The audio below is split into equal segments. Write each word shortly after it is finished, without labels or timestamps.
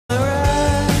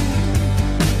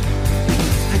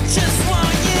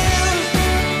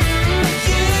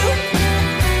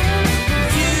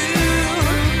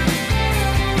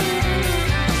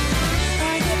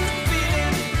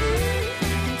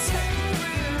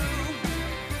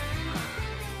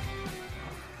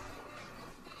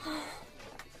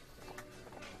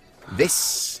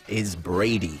This is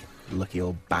Brady. Lucky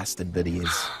old bastard that he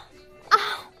is.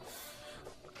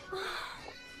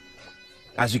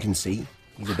 As you can see,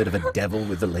 he's a bit of a devil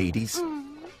with the ladies.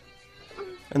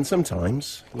 And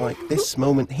sometimes, like this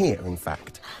moment here, in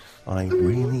fact, I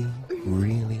really,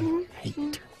 really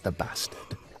hate the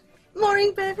bastard.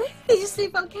 Morning, baby. Did you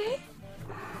sleep okay?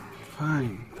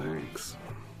 Fine, thanks.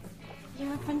 You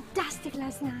were fantastic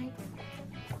last night.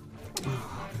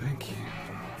 Oh, thank you.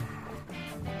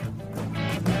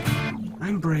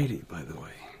 I'm Brady, by the way.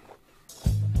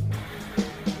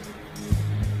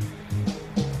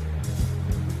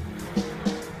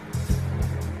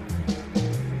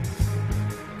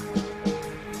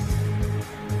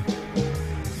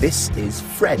 This is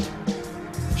Fred.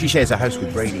 She shares a house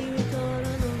with Brady.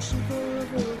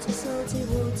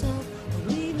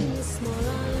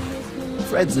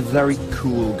 Fred's a very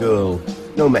cool girl.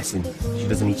 No messing. She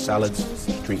doesn't eat salads,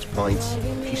 she drinks pints,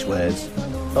 she swears.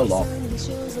 A lot.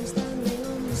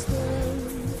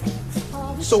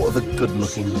 Sort of a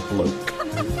good-looking bloke.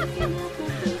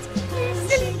 You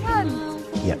silly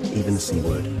cunt. Yep, even the C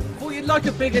word. Oh, you'd like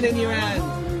a big one in your hand.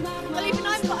 Well, even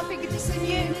I've got a bigger dish than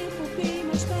you.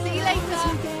 See you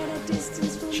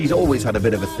later. She's always had a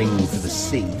bit of a thing for the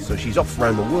sea, so she's off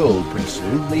around the world pretty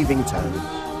soon, leaving town.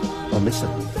 I'll miss her.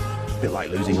 A bit like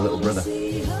losing a little brother.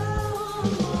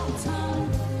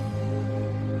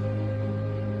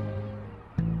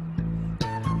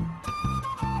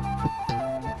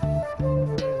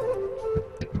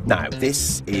 Now,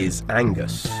 this is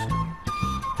Angus.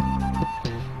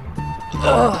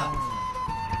 Ugh.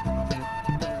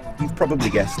 You've probably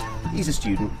guessed, he's a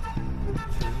student.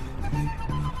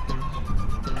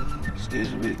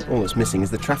 Excuse me. All that's missing is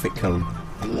the traffic cone.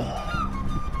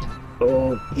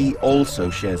 Oh. He also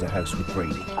shares a house with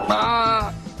Brady.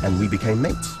 And we became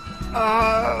mates.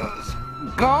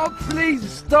 God, please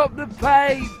stop the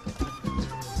pain.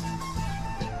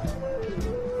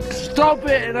 Stop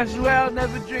it, and I swear I'll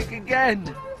never drink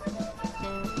again.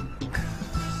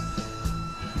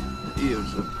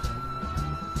 Here's some.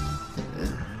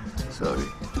 Sorry,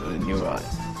 got in your eye.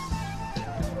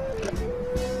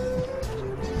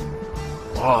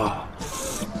 Oh.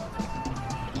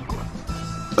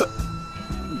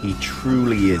 He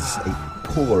truly is a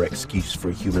poor excuse for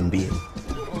a human being.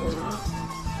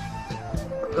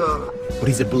 But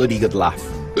he's a bloody good laugh.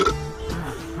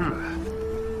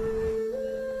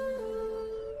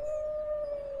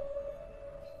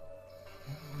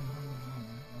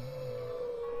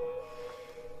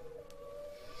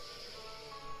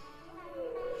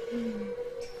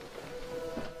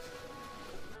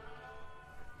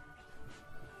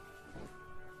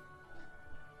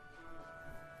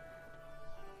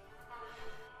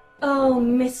 Oh,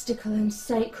 mystical and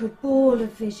sacred ball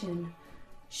of vision,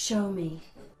 show me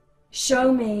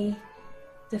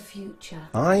the future.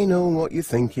 I know what you're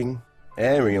thinking.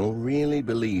 Ariel really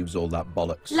believes all that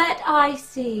bollocks. Let I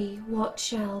see what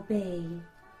shall be.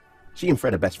 She and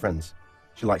Fred are best friends.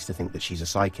 She likes to think that she's a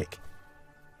psychic.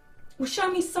 Well,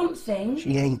 show me something.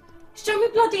 She ain't. Show me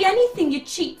bloody anything, you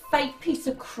cheap, fake piece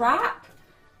of crap.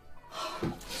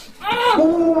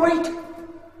 Oh, wait!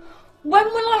 When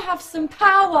will I have some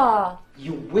power?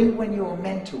 You will when you're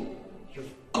meant to.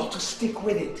 You've got to stick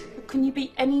with it. Can you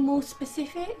be any more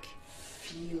specific?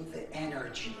 Feel the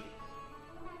energy.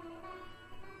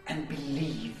 And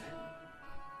believe.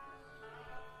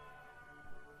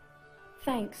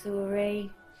 Thanks, Uri.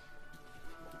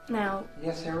 Now,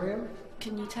 Yes, Ariel?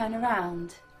 can you turn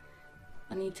around?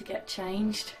 I need to get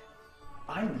changed.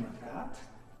 I knew that.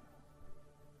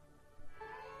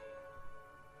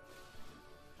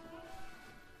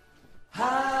 How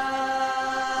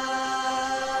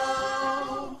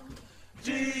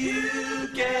do you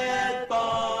get by?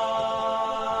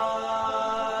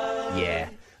 Yeah,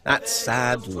 that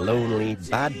sad, lonely,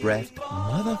 bad-breathed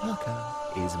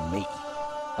motherfucker is me.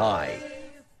 Hi.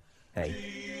 Hey,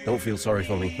 don't feel sorry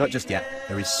for me. Not just yet.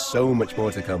 There is so much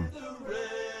more to come.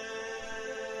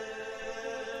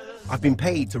 I've been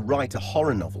paid to write a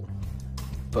horror novel,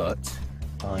 but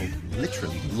I've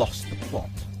literally lost the plot.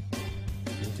 I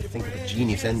need to think of a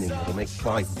genius ending that'll make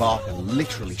Clive Barker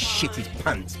literally shit his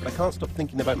pants, but I can't stop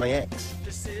thinking about my ex.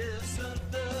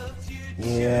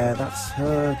 Yeah, that's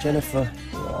her, Jennifer.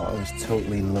 Oh, I was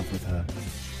totally in love with her.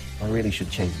 I really should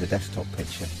change the desktop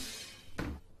picture.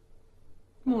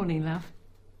 Morning, love.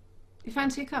 You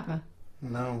fancy a cuppa?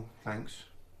 No, thanks.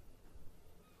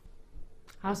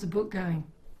 How's the book going?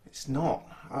 It's not.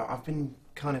 I've been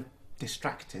kind of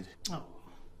distracted. Oh,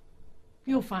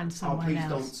 you'll find someone else.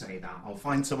 Don't say that. I'll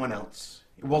find someone else.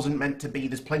 It wasn't meant to be.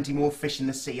 There's plenty more fish in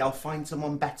the sea. I'll find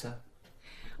someone better.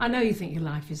 I know you think your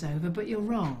life is over, but you're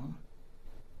wrong.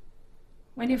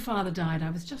 When your father died, I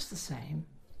was just the same.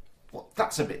 Well,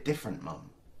 that's a bit different, Mum.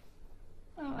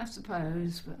 Well, I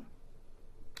suppose, but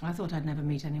I thought I'd never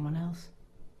meet anyone else.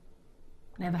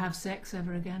 Never have sex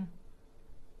ever again.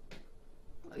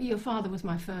 Your father was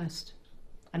my first.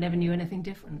 I never knew anything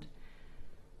different.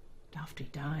 But after he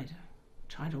died, I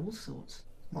tried all sorts.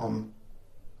 Mum.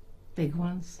 Big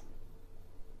ones.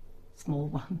 Small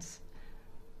ones.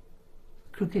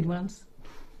 Crooked ones.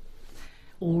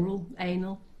 Oral,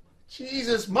 anal.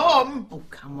 Jesus, Mum! Oh,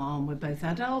 come on, we're both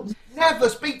adults. Never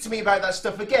speak to me about that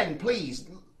stuff again, please.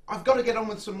 I've got to get on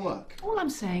with some work. All I'm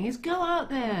saying is go out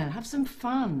there, have some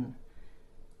fun.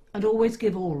 And always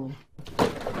give oral.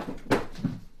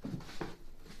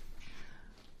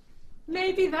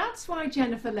 Maybe that's why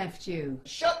Jennifer left you.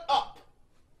 Shut up!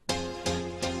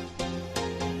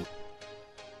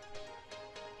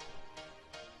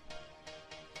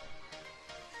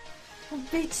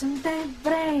 Bićem te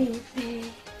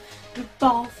Brady,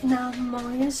 ljubav na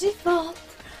moje život.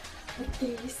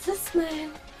 Ti se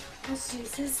smen, oži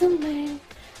se za men,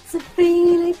 za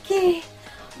veliki.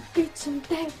 Bićem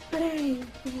te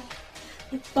Brady,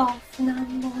 ljubav na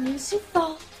moje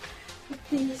život.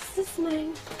 Ti se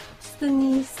smen,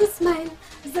 stani se smen,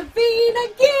 za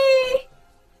veliki.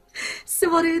 So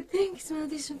what do you think? Is an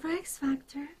audition for X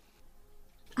Factor?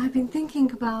 I've been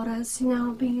thinking about us,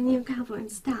 being a new couple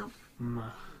and stuff.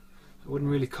 I wouldn't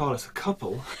really call us a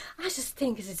couple. I just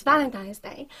think as it's Valentine's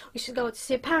Day, we should go to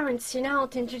see your parents, to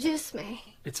introduce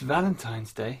me. It's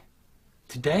Valentine's Day.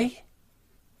 Today?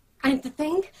 And to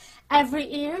think, every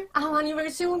year, our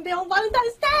anniversary will be on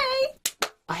Valentine's Day.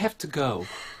 I have to go.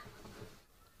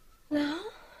 No?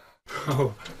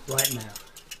 Oh, right now.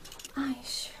 Are you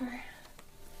sure?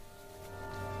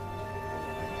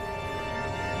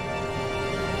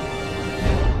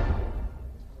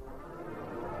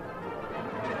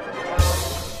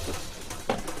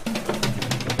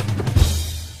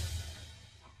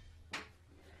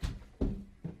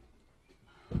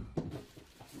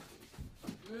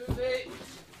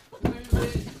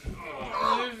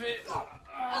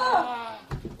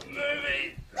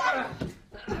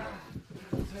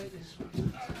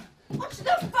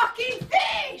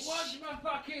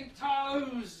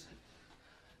 Toes!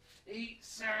 Eat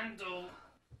sandal.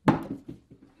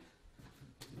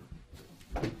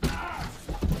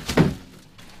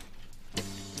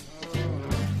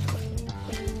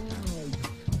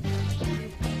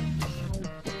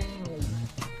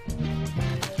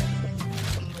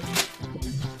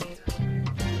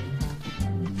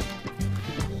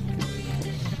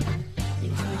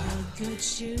 Good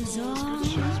shoes on,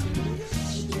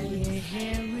 your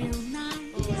hair real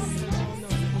nice.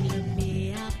 Look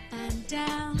me up and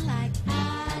down like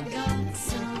I got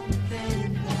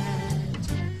something bad.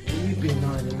 You've been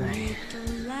hiding me.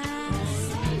 Little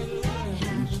lass, have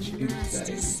a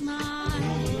nasty smile.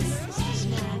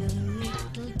 Had a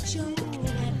little joke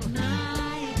at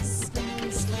night,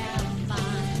 spends their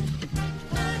fine.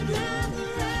 I'd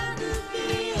rather be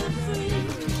a freak,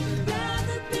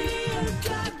 rather be a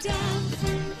goddamn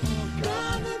freak,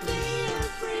 rather be a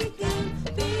freak than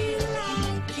be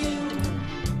like you.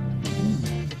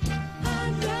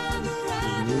 I'd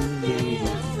rather be a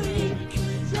freak,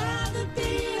 rather be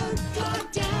a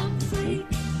goddamn freak,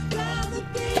 rather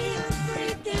be a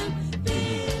freak than be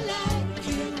like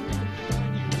you.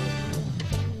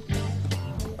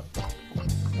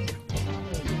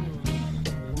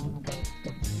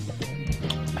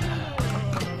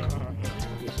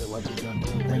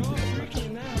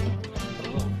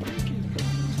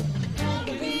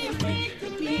 Be a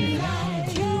freak, be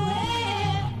like you.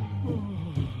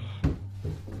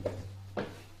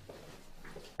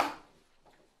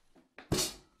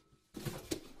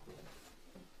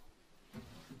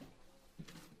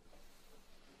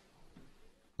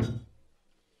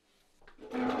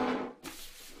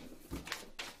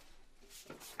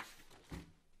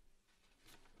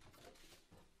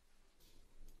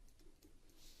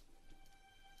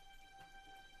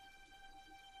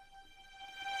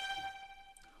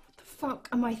 Fuck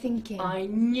am I thinking? I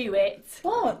knew it.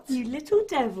 What? You little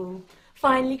devil.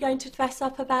 Finally going to dress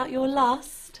up about your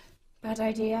lust? Bad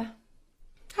idea.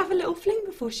 Have a little fling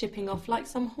before shipping off like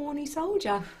some horny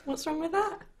soldier. What's wrong with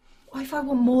that? What if I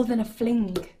want more than a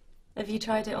fling? Have you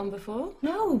tried it on before?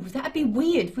 No, that'd be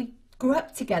weird. We grew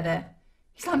up together.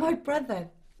 He's like my brother,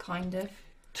 kind of.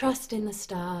 Trust in the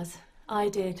stars. I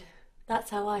did.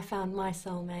 That's how I found my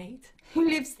soulmate. Who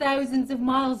lives thousands of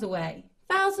miles away.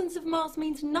 Thousands of miles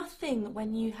means nothing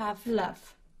when you have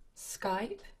Love.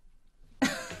 Skype.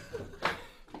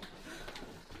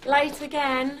 Late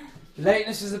again.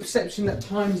 Lateness is the perception that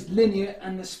time is linear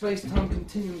and the space-time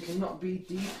continuum cannot be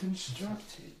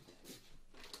deconstructed.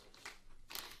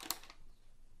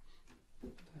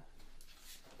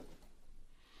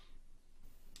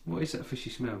 What is that fishy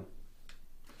smell?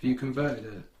 Have you converted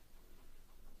her?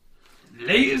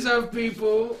 Layers of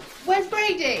people! Where's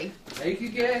Brady? Take a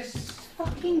guess.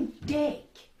 Fucking dick.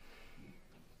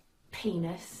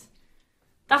 Penis.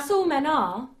 That's all men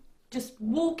are. Just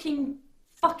walking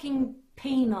fucking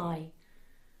peni.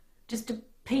 Just a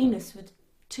penis with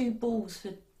 2 balls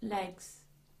for legs.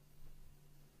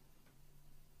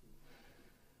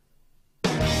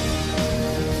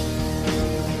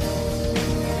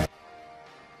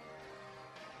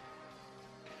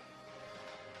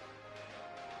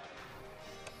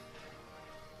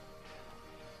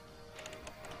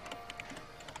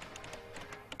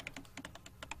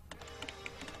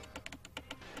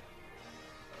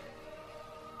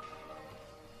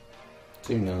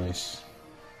 Too nice.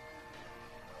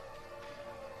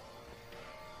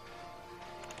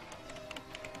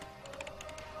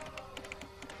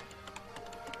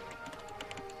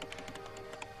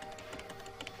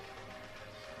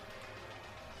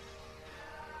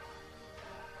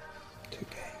 Too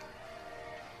gay.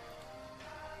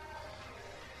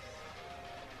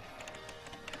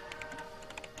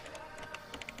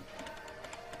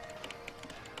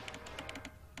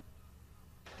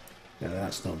 Now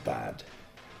that's not bad,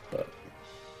 but...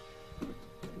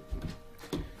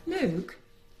 Luke,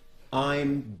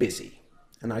 I'm busy,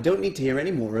 and I don't need to hear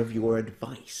any more of your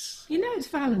advice. you know it's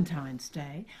Valentine's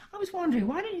Day. I was wondering,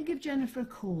 why don't you give Jennifer a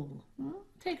call? Hmm?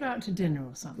 Take her out to dinner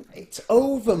or something. It's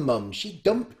over, Mum. She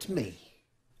dumped me.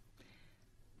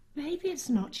 Maybe it's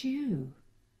not you.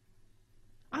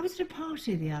 I was at a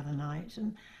party the other night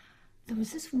and there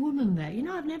was this woman there. You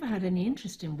know, I've never had any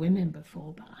interest in women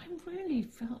before, but I really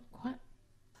felt quite...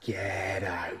 Get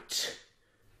out.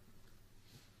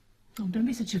 Oh, don't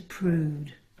be such a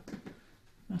prude.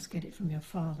 Must get it from your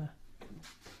father.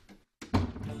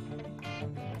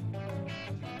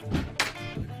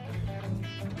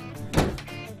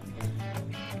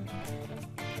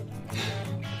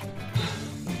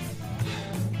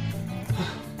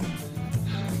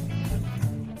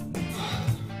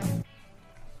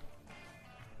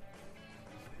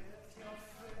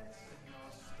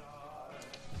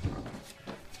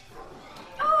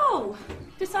 Oh!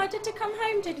 Decided to come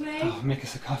home, did we? Oh, make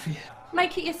us a coffee.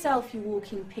 Make it yourself, you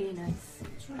walking penis.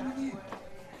 What's wrong with you?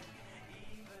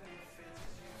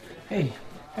 Hey,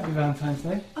 happy Valentine's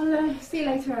Day. I'll see you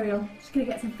later, Ariel. Just gonna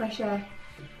get some fresh air.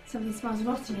 Something smells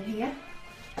rotten in here.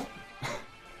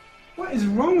 What is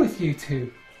wrong with you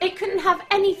two? It couldn't have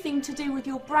anything to do with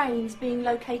your brains being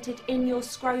located in your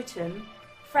scrotum.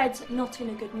 Fred's not in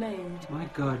a good mood. My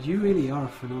God, you really are a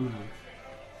phenomenon.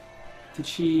 Did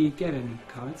she get any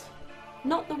cards?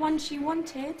 Not the one she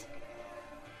wanted.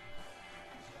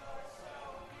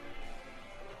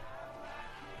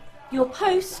 Your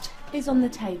post is on the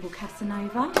table,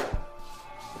 Casanova.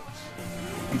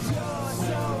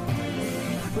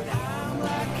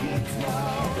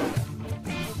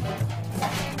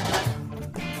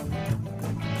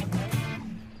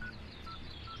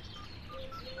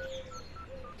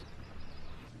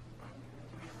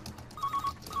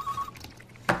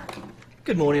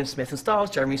 Good morning, Smith and Styles.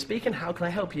 Jeremy speaking. How can I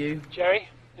help you? Jerry,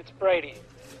 it's Brady.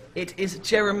 It is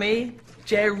Jeremy.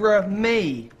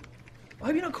 Jeremy. I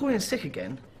hope you're not calling in sick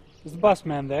again. Is the bus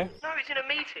man there? No, he's in a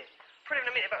meeting. Probably in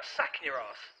a meeting about sacking your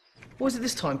ass. What is it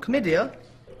this time? Chlamydia?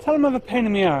 Tell him I have a pain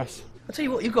in the arse. I'll tell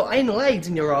you what, you've got anal AIDS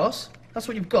in your ass. That's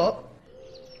what you've got.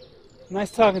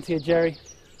 Nice talking to you, Jerry.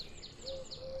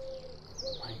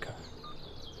 My God.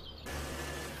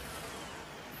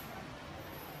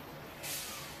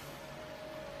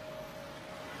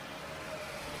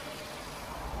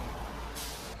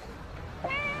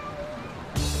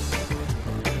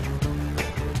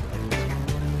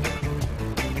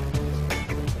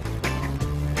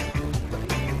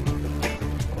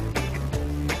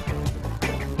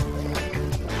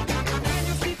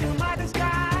 My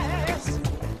disguise,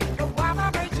 your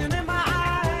vibration in my eyes.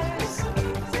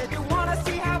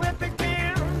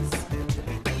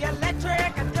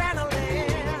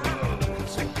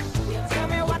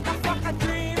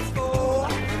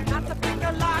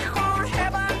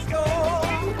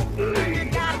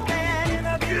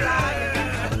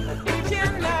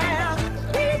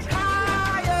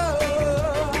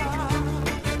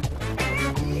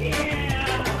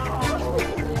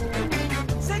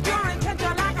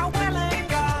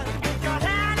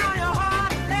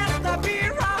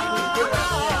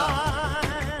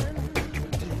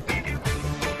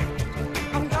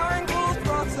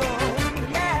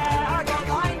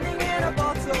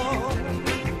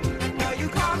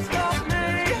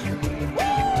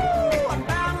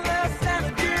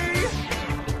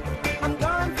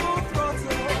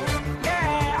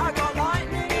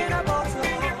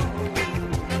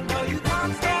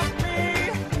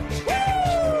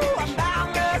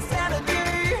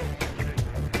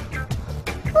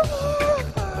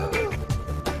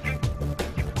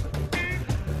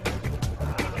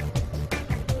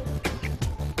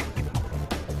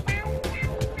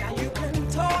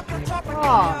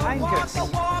 Ah, Angus.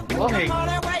 Morning.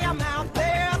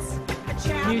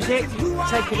 Music,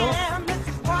 take it off.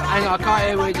 Hang on, I can't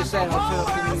hear what you just said. I'll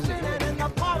turn off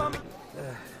the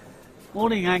music.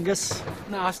 Morning, Angus.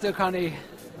 No, I still can't hear.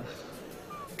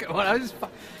 Come on,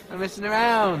 I'm messing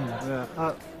around.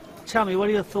 Tell me, what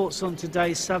are your thoughts on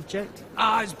today's subject?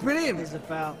 Ah, it's brilliant. It's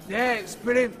about... Yeah, it's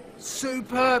brilliant.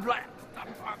 Superb, like,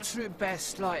 absolute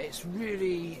best. Like, it's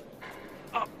really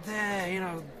up there, you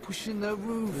know, pushing the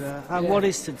roof. And what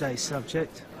is today's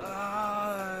subject?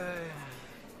 I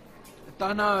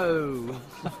don't know.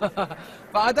 But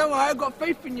I don't worry, I've got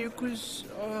faith in you, because,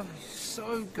 oh, it's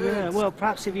so good. Yeah, well,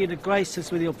 perhaps if you'd have graced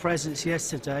us with your presence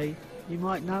yesterday, you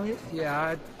might know it.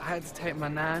 Yeah, I had to take my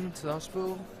nan to the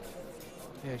hospital.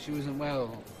 Yeah, she wasn't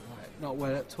well, like, not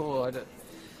well at all. I don't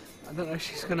know if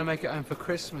she's going to make it home for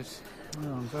Christmas.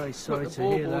 Oh, I'm very sorry Put to the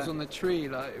hear baubles that. on the tree,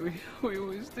 like, we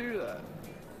always do that.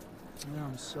 No,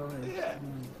 I'm sorry. Yeah.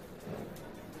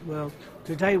 Well,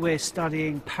 today we're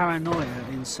studying paranoia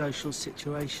in social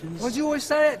situations. Why do you always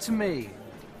say that to me?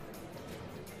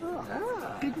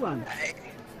 Good one.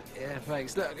 Yeah,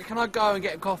 thanks. Look, can I go and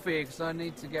get a coffee? Because I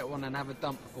need to get one and have a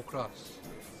dump before class.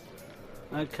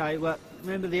 Okay, well,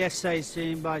 remember the essays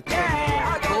in by... Of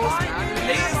course, man.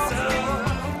 Lisa!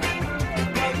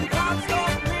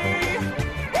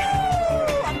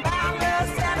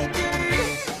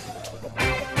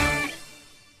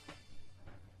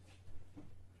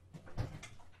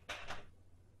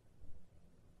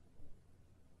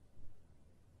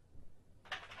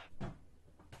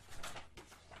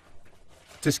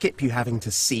 To skip you having to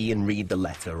see and read the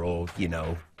letter, or, you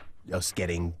know, us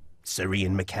getting Sir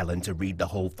Ian McKellen to read the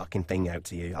whole fucking thing out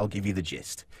to you, I'll give you the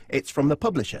gist. It's from the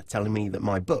publisher telling me that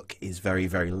my book is very,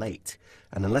 very late.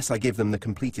 And unless I give them the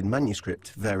completed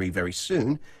manuscript very, very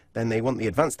soon, then they want the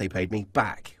advance they paid me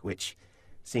back, which,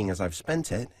 seeing as I've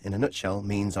spent it, in a nutshell,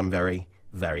 means I'm very,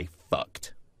 very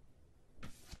fucked.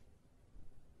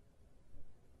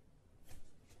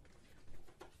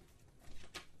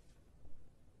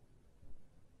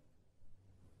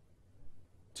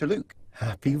 To Luke,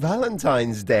 Happy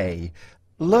Valentine's Day.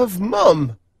 Love,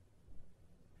 Mum.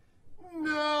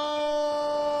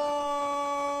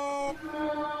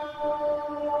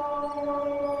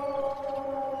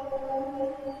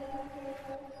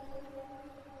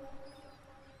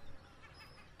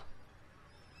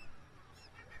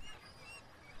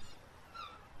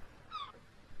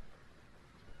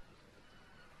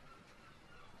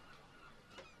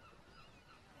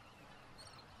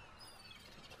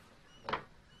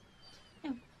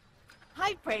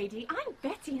 Hi, Brady. I'm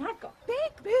Betty, and I've got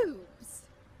big boobs.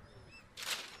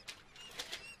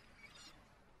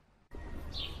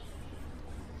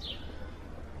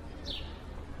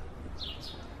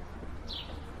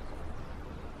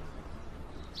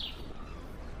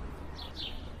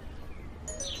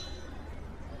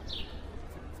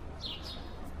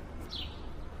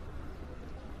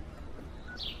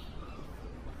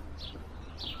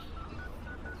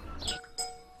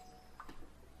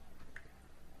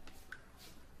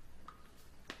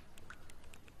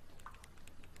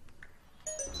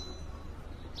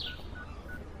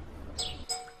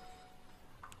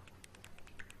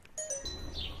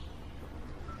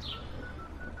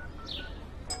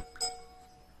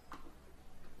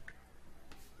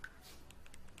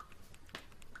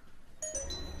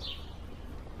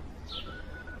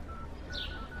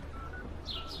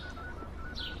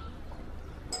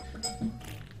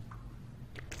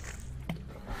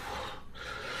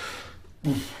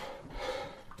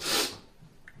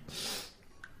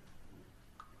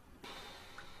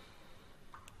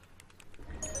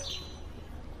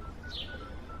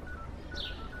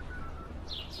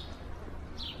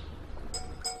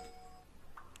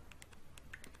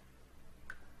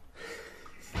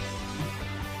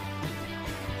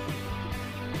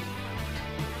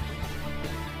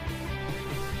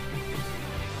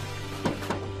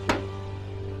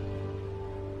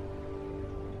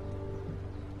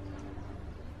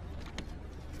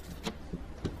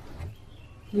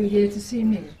 You here to see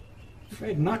me?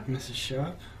 Afraid not, Mrs.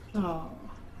 Sharp. Oh,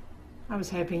 I was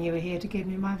hoping you were here to give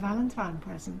me my Valentine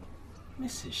present.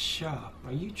 Mrs. Sharp,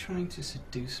 are you trying to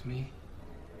seduce me?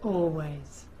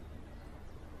 Always.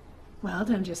 Well,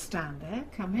 don't just stand there.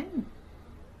 Come in.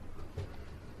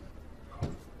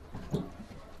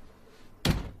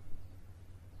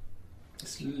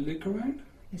 Is Luke around?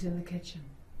 He's in the kitchen.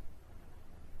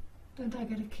 Don't I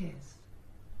get a kiss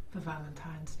for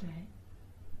Valentine's Day?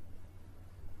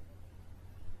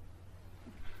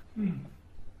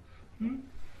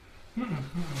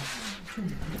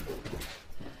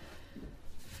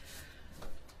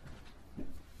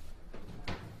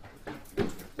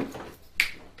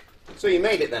 So you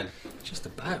made it then? Just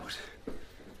about.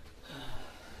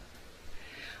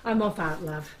 I'm off out,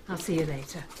 love. I'll see you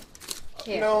later.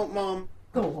 Here. No, Mum.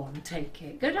 Go on, take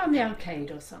it. Go down the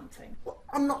arcade or something. Well,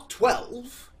 I'm not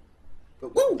 12.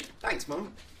 But woo! Thanks,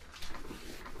 Mum.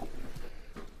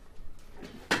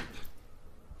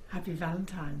 Happy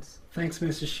Valentine's. Thanks,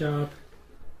 Mrs. Sharp.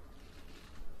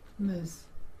 Ms.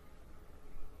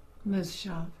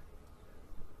 Sharp.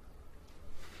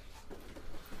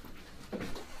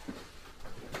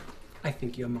 I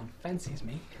think your mum fancies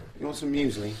me. You want some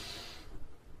muesli?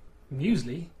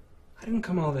 Muesli? I didn't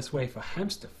come all this way for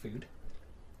hamster food.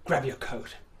 Grab your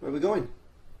coat. Where are we going?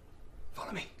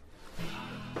 Follow me.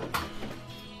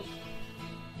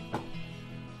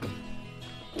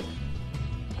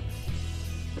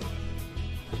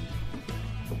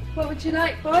 What would you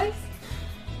like, boys?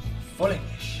 Full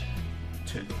English.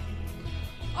 2.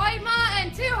 Oi,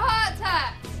 Martin, 2 heart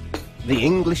attacks! The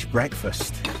English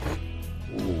breakfast.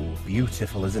 Ooh,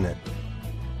 beautiful, isn't it?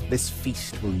 This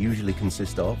feast will usually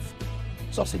consist of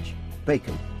sausage,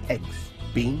 bacon, eggs,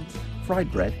 beans,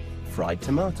 fried bread, fried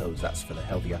tomatoes. That's for the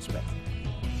healthy aspect.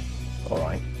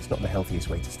 Alright, it's not the healthiest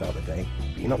way to start the day,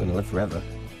 but you're not going to live forever.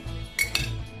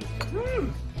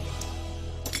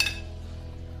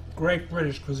 Great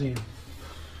British cuisine.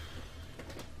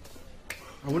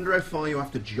 I wonder how far you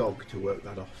have to jog to work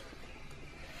that off.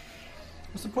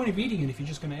 What's the point of eating it if you're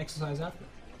just going to exercise after?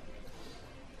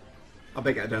 I'll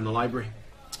better get down the library.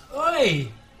 Oi!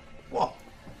 What?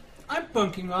 I'm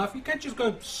bunking off. You can't just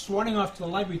go swanning off to the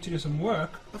library to do some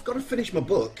work. I've got to finish my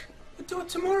book. We'll do it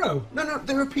tomorrow. No,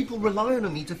 there are people relying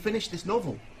on me to finish this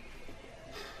novel.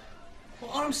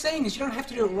 Well, all I'm saying is you don't have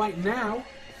to do it right now.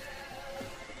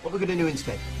 What are we going to do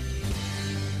instead?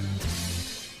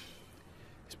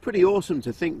 It's pretty awesome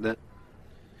to think that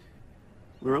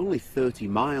we're only 30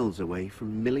 miles away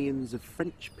from millions of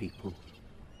French people.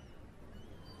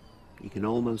 You can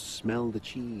almost smell the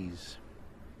cheese.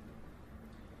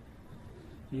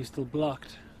 You still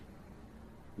blocked?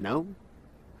 No,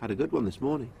 had a good one this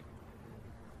morning.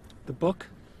 The book?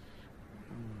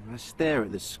 I stare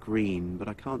at the screen, but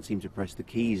I can't seem to press the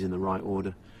keys in the right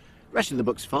order. The rest of the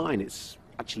book's fine, it's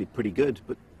actually pretty good,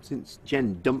 but since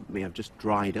Jen dumped me, I've just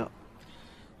dried up.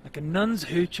 Like a nun's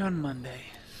hooch on Monday.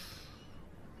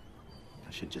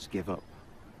 I should just give up.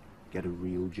 Get a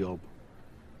real job.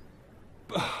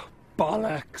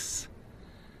 Bollocks.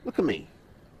 Look at me.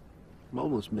 I'm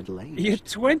almost middle-aged. You're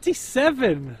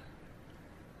 27.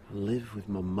 I live with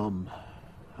my mum.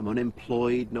 I'm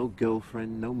unemployed, no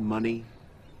girlfriend, no money.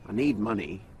 I need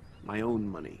money. My own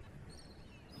money.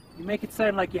 You make it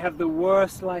sound like you have the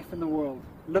worst life in the world.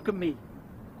 Look at me.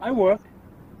 I work.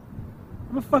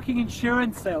 I'm a fucking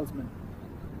insurance salesman.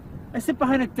 I sit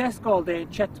behind a desk all day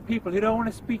and chat to people who don't want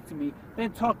to speak to me,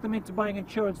 then talk them into buying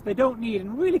insurance they don't need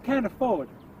and really can't afford.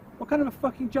 What kind of a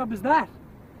fucking job is that?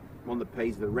 One that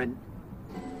pays the rent.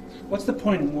 What's the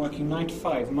point in working 9 to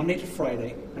 5, Monday to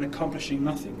Friday, and accomplishing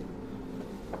nothing?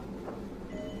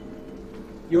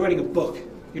 You're writing a book.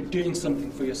 You're doing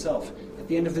something for yourself. At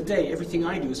the end of the day, everything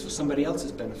I do is for somebody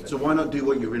else's benefit. So why not do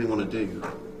what you really want to do?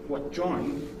 What,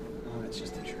 drawing? Oh, it's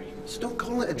just a dream. So don't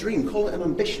call it a dream, call it an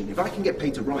ambition. If I can get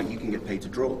paid to write, you can get paid to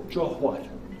draw. Draw what?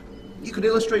 You could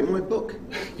illustrate my book.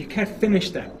 You can't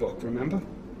finish that book, remember?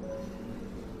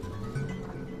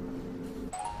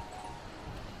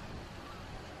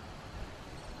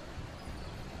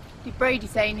 Did Brady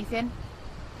say anything?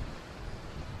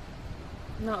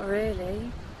 Not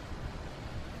really.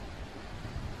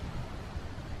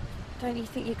 Don't you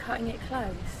think you're cutting it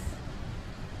close?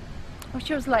 I'm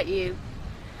sure it's like you.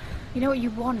 You know what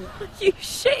you want. Are you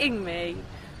shitting me?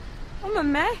 I'm a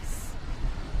mess.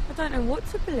 I don't know what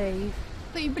to believe.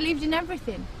 But you believed in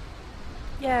everything.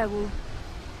 Yeah, well,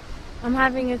 I'm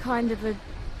having a kind of a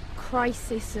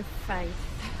crisis of faith.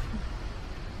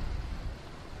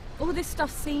 All this stuff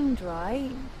seemed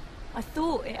right. I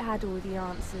thought it had all the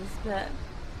answers, but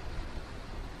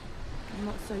I'm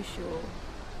not so sure.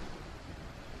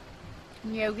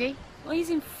 Yogi? Well, he's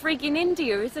in friggin'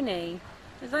 India, isn't he?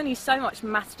 There's only so much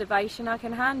masturbation I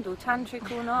can handle,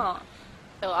 tantric or not.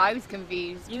 Oh, I was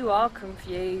confused. You are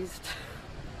confused.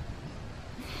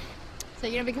 So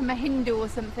you're gonna become a Hindu or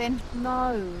something?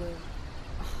 No.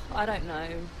 I don't know.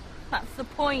 That's the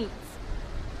point.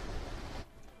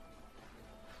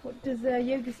 What does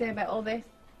Yogi say about all this?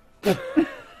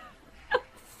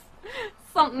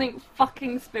 Something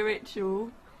fucking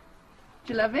spiritual.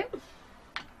 Do you love him?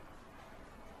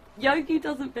 Yogi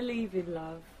doesn't believe in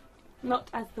love. Not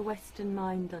as the Western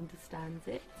mind understands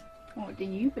it. What do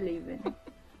you believe in?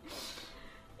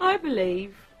 I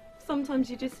believe sometimes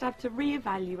you just have to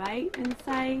reevaluate and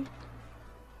say,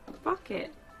 fuck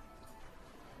it.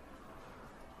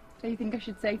 So you think I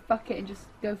should say fuck it and just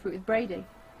go for it with Brady?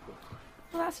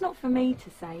 Well, that's not for me to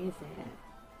say, is it?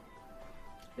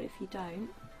 But if you don't,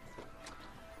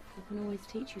 I can always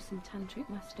teach you some tantric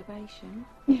masturbation.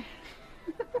 Do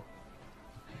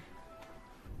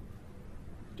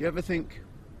you ever think,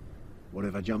 what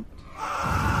if I jumped?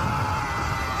 I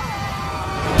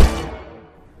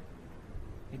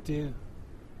do.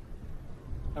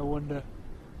 I wonder,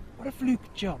 what if Luke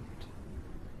jumped?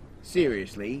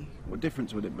 Seriously, what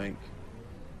difference would it make?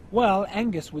 Well,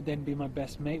 Angus would then be my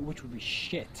best mate, which would be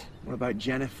shit. What about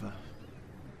Jennifer?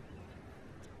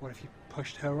 What if you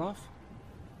pushed her off?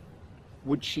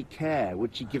 Would she care?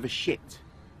 Would she give a shit?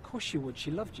 Of course she would. She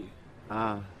loved you.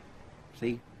 Ah,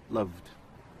 see? Loved.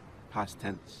 Past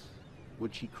tense.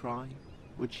 Would she cry?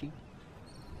 Would she?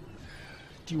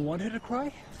 Do you want her to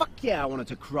cry? Fuck yeah, I want her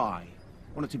to cry.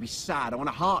 I want her to be sad. I want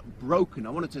her heart broken.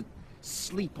 I want her to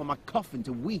sleep on my coffin,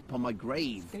 to weep on my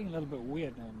grave. It's getting a little bit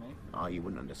weird now, mate. Oh, you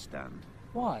wouldn't understand.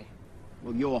 Why?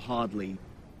 Well, you're hardly,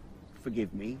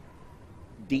 forgive me,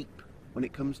 deep when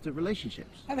it comes to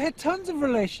relationships. I've had tons of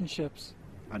relationships.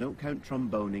 I don't count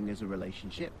tromboning as a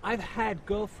relationship. I've had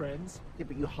girlfriends. Yeah,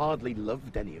 but you hardly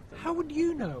loved any of them. How would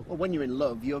you know? Well, when you're in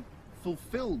love, you're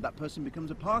fulfilled. That person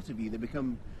becomes a part of you. They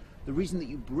become the reason that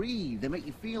you breathe. They make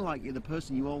you feel like you're the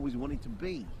person you always wanted to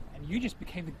be. And you just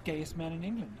became the gayest man in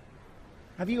England.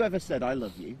 Have you ever said, I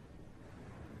love you?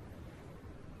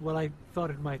 Well, I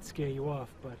thought it might scare you off,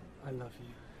 but I love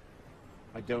you.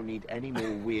 I don't need any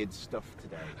more weird stuff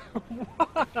today.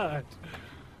 What?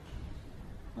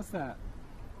 What's that?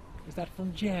 Is that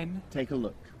from Jen? Take a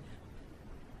look.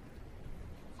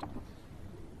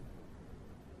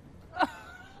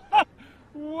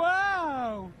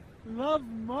 Wow! Love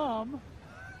Mom.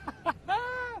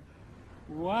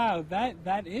 Wow,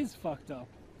 that is fucked up.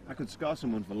 I could scar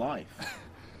someone for life.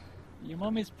 Your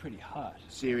mum is pretty hot.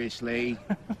 Seriously?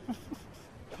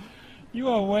 You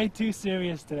are way too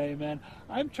serious today, man.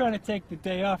 I'm trying to take the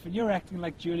day off and you're acting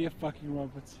like Julia fucking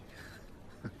Roberts.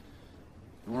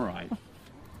 Alright.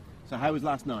 So how was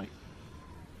last night?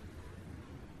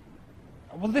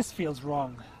 Well, this feels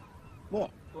wrong.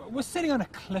 What? We're sitting on a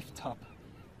cliff top.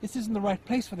 This isn't the right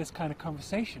place for this kind of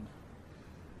conversation.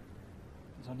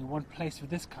 There's only one place for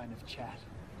this kind of chat.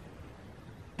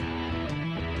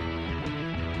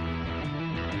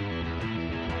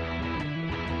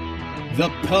 The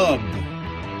pub.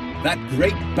 That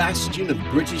great bastion of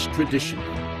British tradition.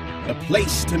 A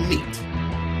place to meet,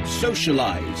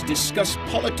 socialise, discuss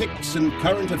politics and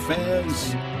current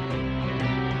affairs.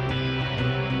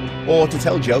 Or to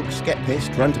tell jokes, get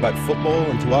pissed, rant about football,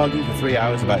 and to argue for 3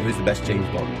 hours about who's the best James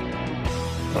Bond.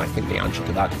 And I think the answer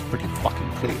to that is pretty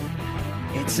fucking clear.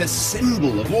 It's a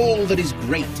symbol of all that is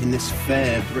great in this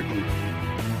fair Britain.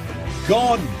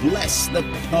 God bless the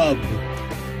pub.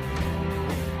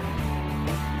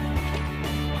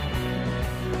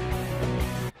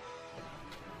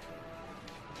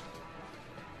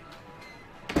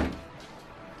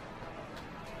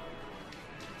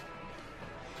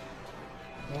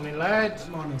 Morning, lads.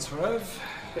 Morning, Swerve.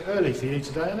 Bit early for you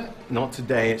today, isn't it? Not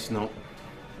today, it's not.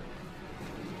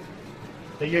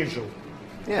 The usual.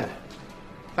 Yeah.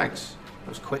 Thanks. That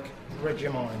was quick. Read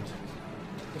your mind.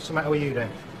 What's the matter with you then?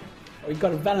 Oh, he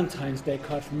got a Valentine's Day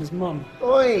card from his mum.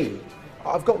 Oi!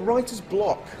 I've got writer's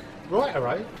block. Writer,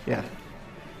 eh? Yeah.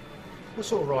 What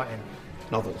sort of writing?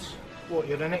 Novels. What,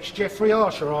 you're the next Jeffrey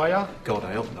Archer, are you? God,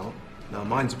 I hope not. No,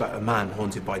 mine's about a man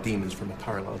haunted by demons from a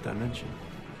parallel dimension.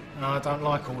 No, I don't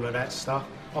like all of that stuff.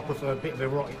 I prefer a bit of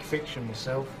erotic fiction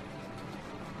myself.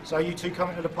 So you two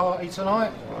coming to the party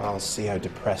tonight? I'll see how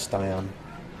depressed I am.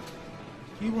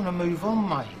 You want to move on,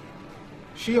 mate.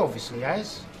 She obviously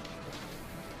has.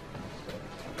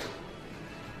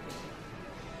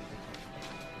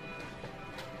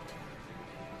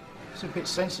 It's a bit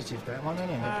sensitive, that one, isn't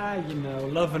it? Ah, you know,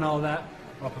 love and all that.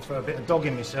 I prefer a bit of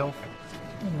dogging myself.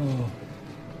 Oh.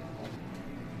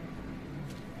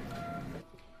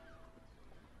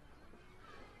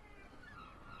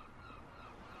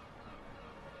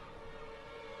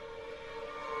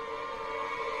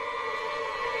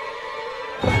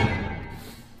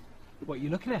 What are you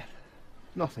looking at?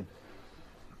 Nothing.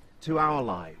 2 hour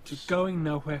lives. You're going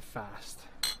nowhere fast.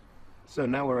 So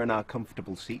now we're in our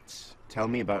comfortable seats. Tell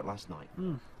me about last night.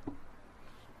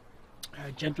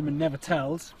 A gentleman never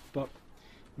tells, but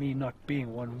me not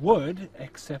being one would,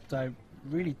 except I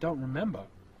really don't remember.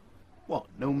 What,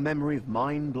 no memory of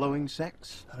mind-blowing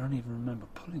sex? I don't even remember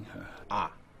pulling her.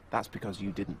 Ah, that's because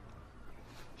you didn't.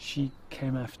 She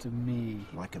came after me.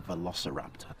 Like a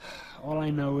velociraptor. All I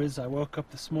know is I woke up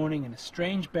this morning in a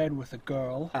strange bed with a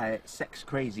girl. A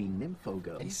sex-crazy nympho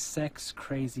girl. A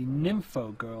sex-crazy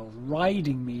nympho girl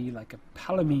riding me like a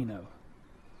palomino.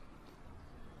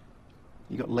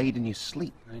 You got laid in your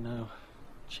sleep. I know.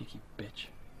 Cheeky bitch.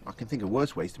 I can think of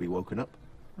worse ways to be woken up.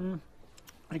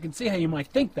 I can see how you might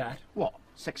think that. What?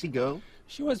 Sexy girl?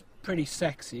 She was pretty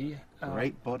sexy.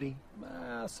 Great body?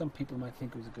 Some people might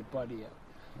think it was a good body.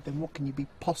 Then what can you be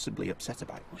possibly upset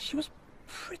about? Well, she was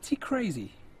pretty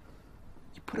crazy.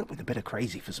 You put up with a bit of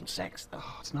crazy for some sex, though.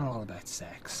 Oh, it's not all about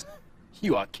sex.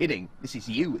 You are kidding. This is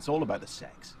you. It's all about the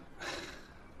sex.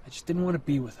 I just didn't want to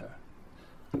be with her.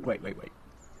 Wait.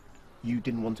 You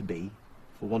didn't want to be,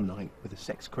 for one night, with a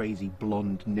sex-crazy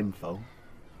blonde nympho?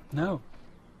 No.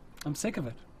 I'm sick of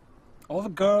it. All the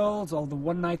girls, all the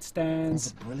one-night stands.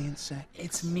 All the brilliant sex.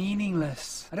 It's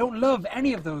meaningless. I don't love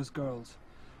any of those girls.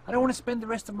 I don't want to spend the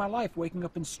rest of my life waking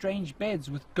up in strange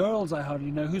beds with girls I hardly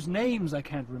know, whose names I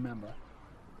can't remember.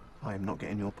 I am not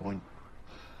getting your point.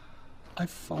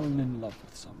 I've fallen in love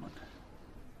with someone.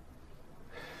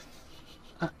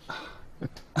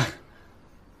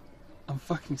 I'm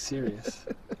fucking serious.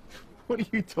 What are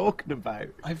you talking about?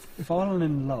 I've fallen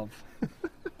in love.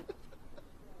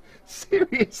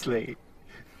 Seriously?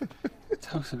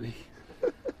 Totally.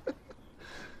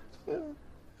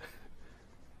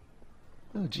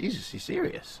 Oh, Jesus, you're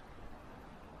serious?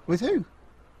 With who?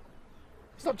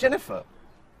 It's not Jennifer.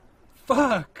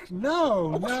 Fuck,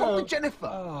 no, What's wrong with Jennifer?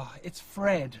 Oh, it's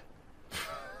Fred.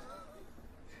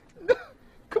 No,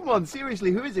 come on,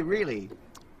 seriously, who is it really?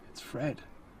 It's Fred.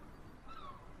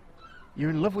 You're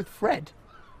in love with Fred?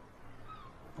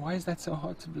 Why is that so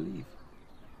hard to believe?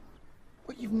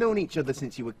 Well, you've known each other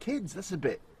since you were kids. That's a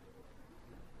bit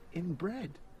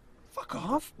inbred. Fuck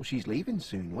off. Well, she's leaving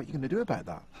soon. What are you going to do about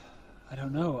that? I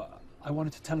don't know. I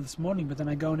wanted to tell her this morning, but then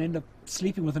I go and end up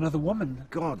sleeping with another woman.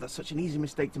 God, that's such an easy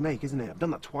mistake to make, isn't it? I've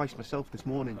done that twice myself this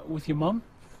morning. With your mum?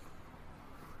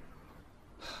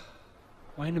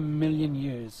 Why in a million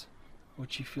years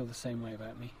would she feel the same way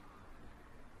about me?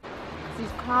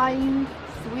 He's kind,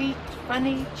 sweet,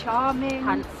 funny, charming.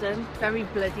 Handsome. Very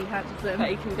bloody handsome. But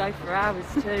he can go for hours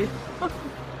too. I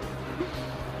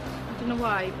don't know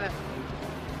why, but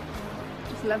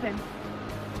just love him.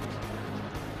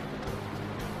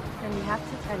 And you have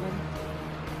to tell him.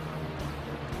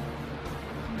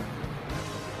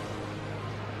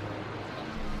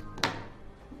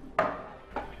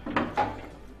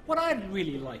 What I'd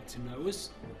really like to know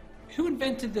is who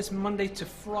invented this Monday to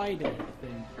Friday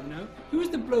thing, you know? Who was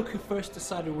the bloke who first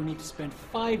decided we need to spend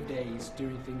 5 days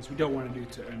doing things we don't want to do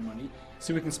to earn money,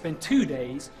 so we can spend 2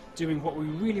 days doing what we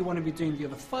really want to be doing the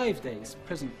other 5 days,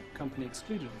 present company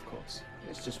excluded, of course.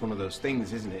 It's just one of those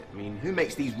things, isn't it? I mean, who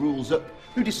makes these rules up?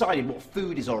 Who decided what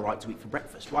food is all right to eat for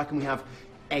breakfast? Why can we have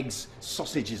eggs,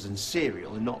 sausages and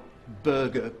cereal and not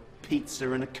burger,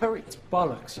 pizza and a curry? It's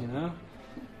bollocks, you know?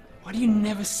 Why do you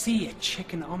never see a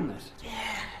chicken omelette? Yeah.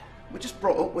 We're just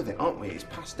brought up with it, aren't we? It's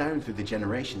passed down through the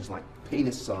generations like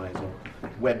penis size or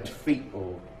webbed feet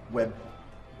or webbed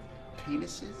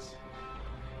penises.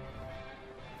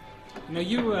 You know,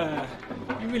 you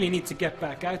really need to get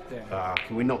back out there.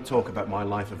 Can we not talk about my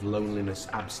life of loneliness,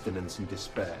 abstinence and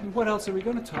despair? What else are we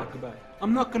going to talk about?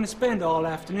 I'm not going to spend all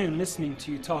afternoon listening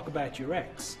to you talk about your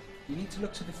ex. You need to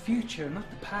look to the future, not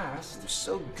the past. It was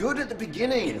so good at the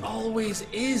beginning. It always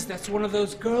is. That's one of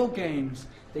those girl games.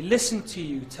 They listen to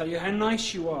you, tell you how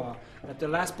nice you are, that their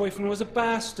last boyfriend was a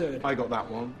bastard. I got that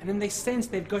one. And then they sense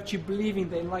they've got you believing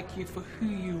they like you for who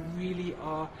you really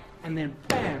are, and then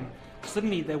bam,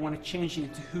 suddenly they want to change you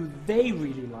into who they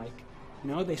really like.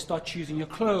 You know, they start choosing your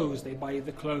clothes, they buy you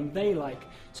the clothes they like.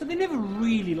 So they never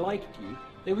really liked you.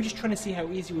 They were just trying to see how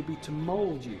easy it would be to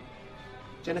mold you.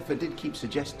 Jennifer did keep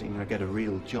suggesting I get a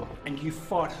real job. And you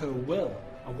fought her will.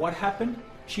 And what happened?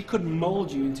 She couldn't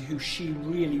mold you into who she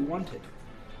really wanted.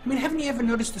 I mean, haven't you ever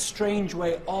noticed the strange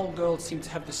way all girls seem to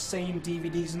have the same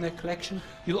DVDs in their collection?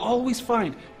 You'll always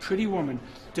find Pretty Woman,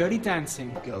 Dirty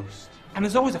Dancing, Ghost. And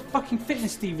there's always a fucking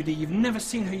fitness DVD you've never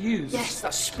seen her use. Yes,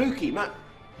 that's spooky, man.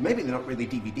 Maybe they're not really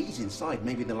DVDs inside.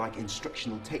 Maybe they're like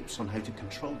instructional tapes on how to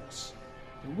control us.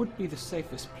 It would be the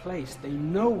safest place. They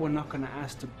know we're not going to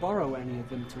ask to borrow any of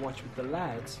them to watch with the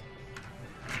lads.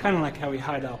 It's kind of like how we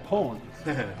hide our porn.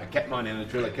 I kept mine in a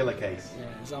Driller Killer case.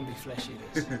 Yeah, zombie flesh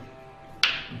eaters.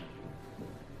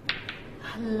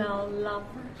 Hello,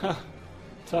 lover.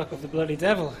 Talk of the bloody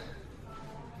devil.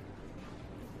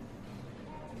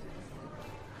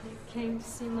 I came to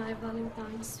see my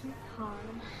Valentine's sweetheart.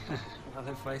 Well,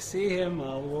 if I see him,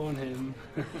 I'll warn him.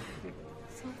 So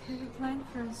what have you planned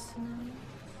for us tonight?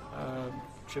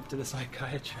 Trip to the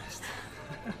psychiatrist.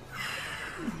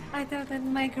 I thought I'd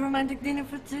make a romantic dinner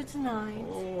for two tonight.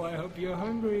 Oh, I hope you're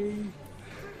hungry.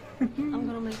 I'm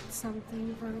gonna make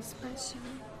something very special.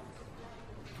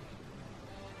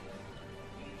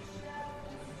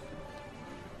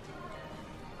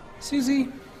 Susie,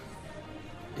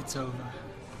 it's over.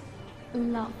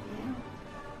 Love you.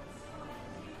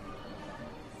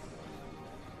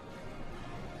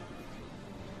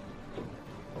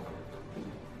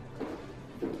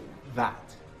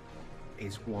 That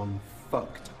is one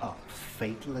fucked up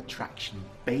fatal attraction,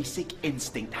 basic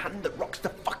instinct hand that rocks the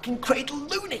fucking cradle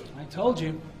loony. I told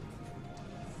you.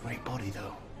 Great body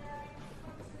though.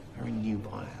 Very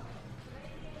nubile.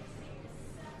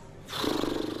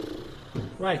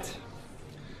 Right.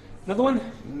 Another one?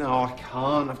 No, I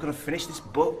can't. I've got to finish this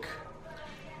book.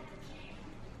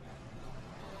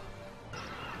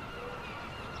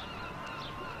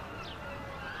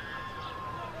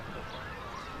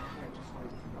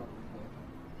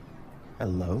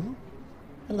 Hello?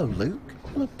 Hello, Luke.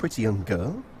 Hello, pretty young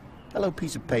girl. Hello,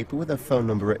 piece of paper with her phone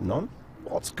number written on.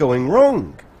 What's going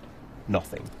wrong?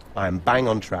 Nothing. I am bang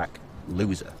on track.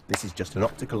 Loser. This is just an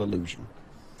optical illusion.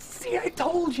 See, I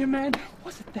told you, man.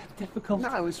 Was it that difficult?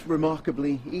 No, it was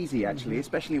remarkably easy, actually,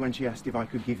 especially when she asked if I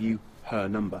could give you her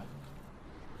number.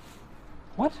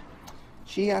 What?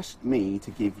 She asked me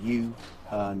to give you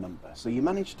her number, so you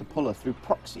managed to pull her through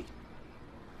proxy.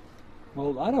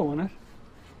 Well, I don't want it.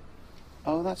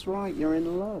 Oh, that's right, you're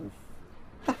in love.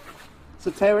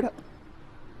 So tear it up.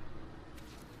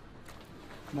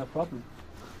 No problem.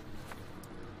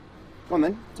 Go on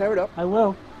then, tear it up. I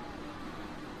will.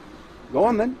 Go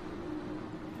on then.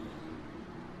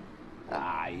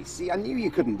 Ah, you see, I knew you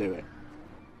couldn't do it.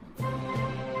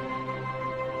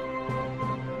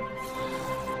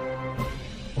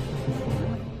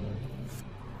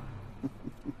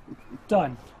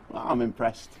 Done. Well, I'm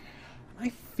impressed. I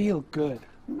feel good.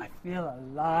 I feel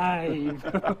alive.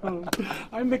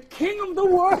 I'm the king of the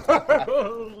world.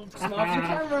 Smile for the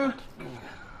camera.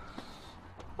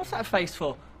 What's that face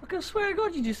for? I can swear to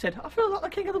God you just said, I feel like the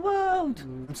king of the world.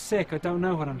 I'm sick. I don't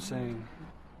know what I'm saying.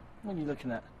 What are you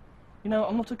looking at? You know,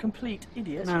 I'm not a complete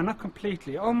idiot. No, not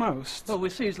completely. Almost. Well,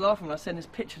 with Sue's laughing when I send this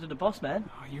picture to the boss man.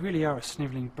 Oh, you really are a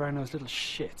snivelling, brown-nosed little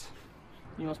shit.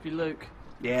 You must be Luke.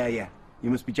 Yeah. You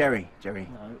must be Jerry. No,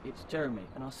 it's Jeremy.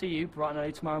 And I'll see you bright and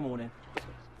early tomorrow morning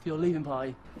for your leaving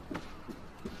party.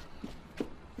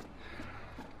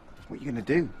 What are you going to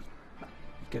do?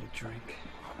 Get a drink.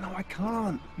 No, I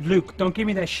can't. Luke, don't give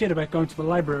me that shit about going to the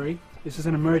library. This is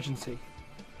an emergency.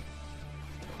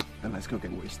 Then let's go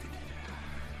get wasted.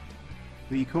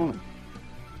 Who are you calling?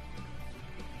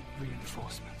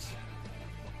 Reinforcements.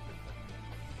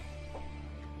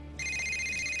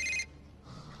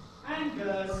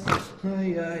 Angus!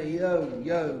 Hey,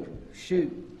 yo,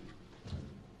 shoot.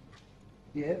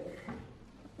 Yeah?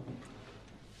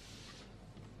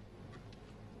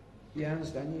 Yeah, I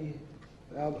understand.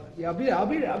 Yeah, I'll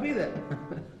be there.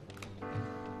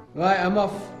 Right, I'm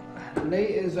off.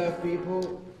 Laters,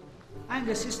 people.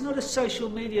 Angus, it's not a social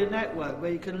media network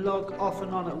where you can log off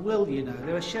and on at will, you know.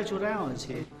 There are scheduled hours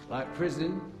here. Like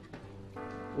prison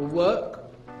or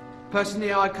work.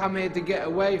 Personally, I come here to get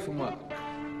away from work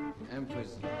and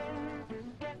prison.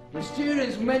 The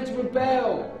students were meant to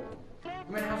rebel.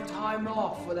 We're meant to have time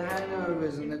off for the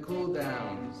hangovers and the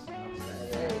cool-downs.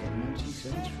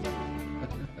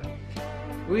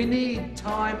 We need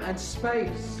time and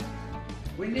space.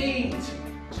 We need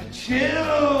to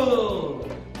chill.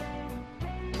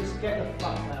 Just get the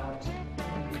fuck out.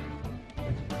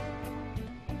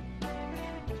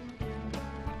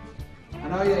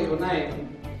 And oh yeah, your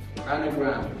name,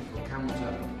 anagram, camel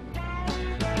toe.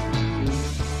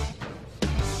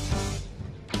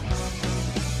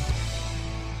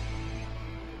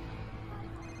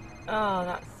 Oh,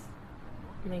 that's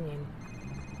ringing.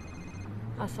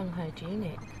 That's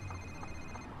unhygienic.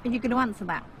 Are you going to answer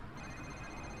that?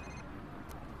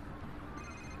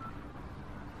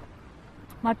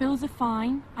 My bills are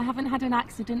fine. I haven't had an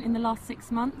accident in the last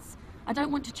 6 months. I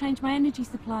don't want to change my energy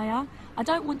supplier. I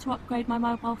don't want to upgrade my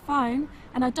mobile phone.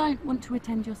 And I don't want to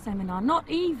attend your seminar, not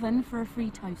even for a free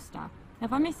toaster.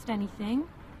 Have I missed anything?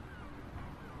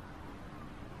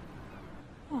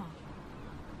 Oh.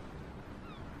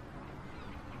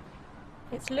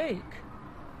 It's Luke.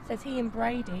 Says he and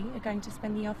Brady are going to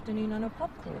spend the afternoon on a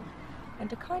pub crawl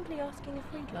and are kindly asking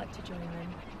if we'd like to join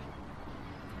them.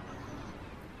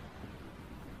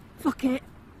 Fuck it.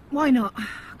 Why not? I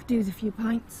could do with a few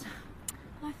pints.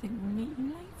 I think we'll meet you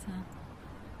later.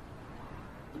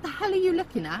 What the hell are you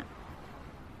looking at?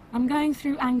 I'm going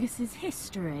through Angus's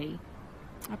history.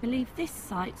 I believe this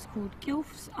site's called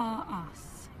Gilfs Are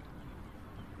Us.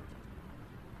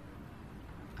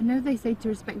 I know they say to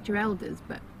respect your elders,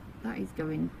 but that is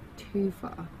going too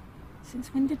far.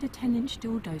 Since when did a 10-inch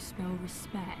dildo spell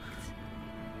respect?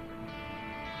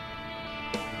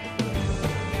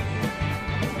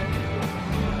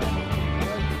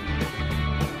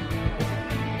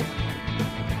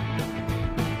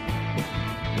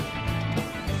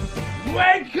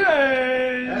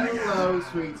 Wakers! Hello,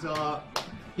 sweetheart.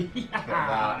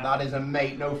 That is a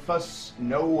mate. No fuss,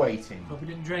 no waiting. Hope we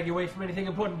didn't drag you away from anything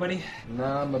important, buddy.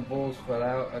 Nah, my balls fell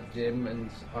out at gym and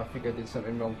I think I did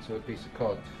something wrong to a piece of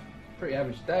cod. Pretty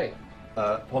average day.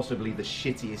 Possibly the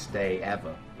shittiest day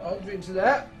ever. I'll drink to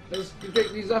that. Let's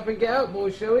pick these up and get out,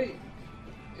 boys, shall we?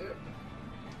 Yep.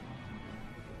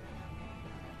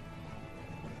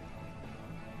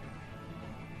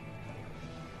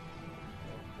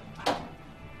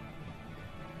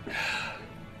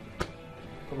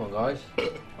 Come on, guys.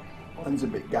 Mine's a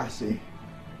bit gassy.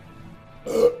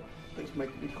 It's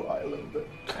making me cry a little bit.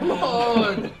 Come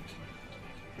on!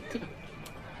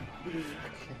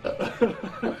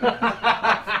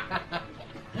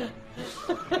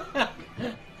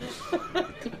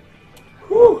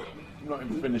 Whew. I'm not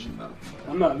even finishing that.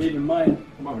 I'm not leaving mine.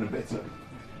 I'm having a bitter.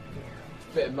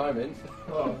 Bit of moment.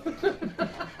 Oh.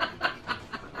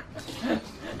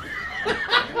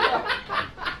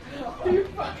 You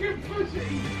fucking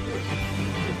pussy!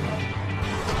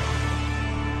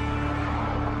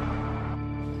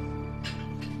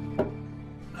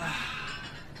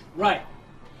 Right.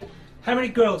 How many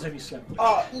girls have you slept with?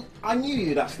 I knew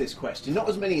you'd ask this question. Not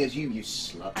as many as you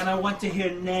slut. And I want to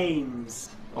hear names.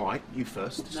 All right, you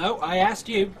first. No, I asked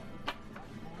you.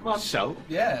 Come on. So?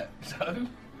 Yeah, so?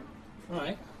 All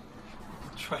right.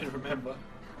 Try to remember.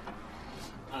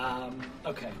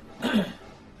 Okay.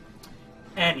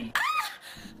 Annie.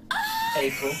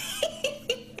 April.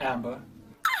 Amber.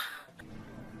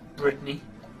 Brittany.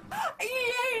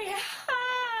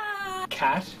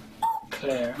 Kat.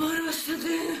 Claire. What must I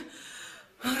do?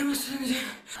 What must I do?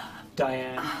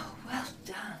 Diane. Oh, well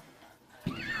done.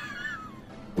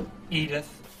 Edith.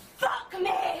 Fuck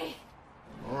me!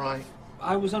 All right.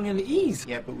 I was only on the E's.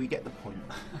 Yeah, but we get the point.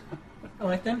 All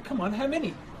right then, come on, how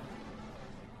many?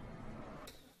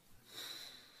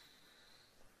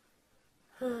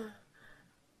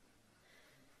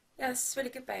 Yeah, this is really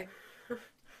good, babe.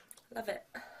 Love it.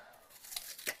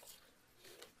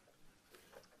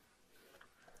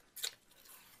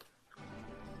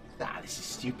 This is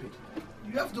stupid.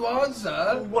 You have to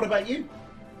answer. What about you?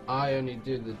 I only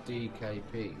do the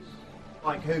DKPs.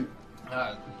 Like who?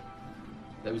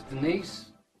 There was Denise.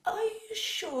 Are you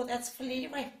sure that's fully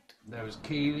wrapped? There was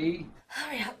Keely.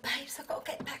 Hurry up, babes. I've got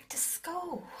to get back to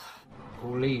school.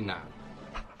 Paulina.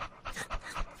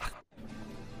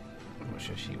 I'm not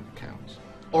sure she counts.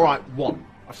 All right, one.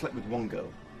 I slept with one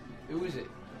girl. Who is it?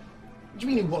 What do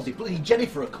you mean who was it? Bloody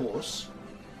Jennifer, of course.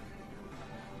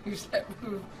 You slept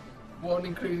with one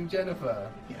including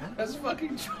Jennifer? Yeah. That's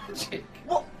fucking tragic.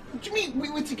 What? What do you mean?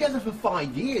 We were together for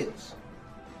 5 years.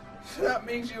 So that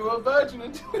means you were a virgin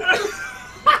until...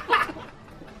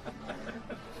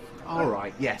 All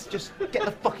right, yes. Just get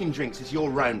the fucking drinks. It's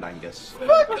your round, Angus.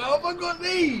 Fuck off, I got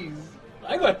these!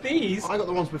 I got these. I got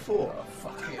the ones before. Oh,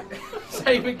 fuck it.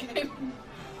 Same again.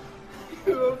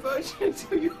 You were a virgin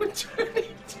until you were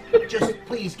 22. Just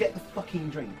please get the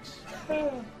fucking drinks.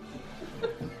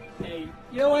 Hey,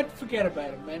 you know what? Forget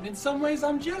about it, man. In some ways,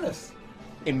 I'm jealous.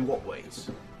 In what ways?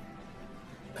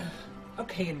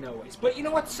 Okay, in no ways. But you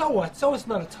know what? So what? So it's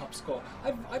not a top score.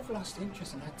 I've lost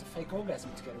interest and had to fake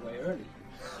orgasm to get away early.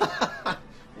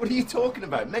 What are you talking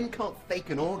about? Men can't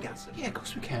fake an orgasm. Yeah, of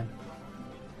course we can.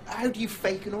 How do you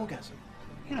fake an orgasm?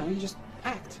 You know, you just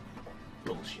act.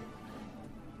 Bullshit.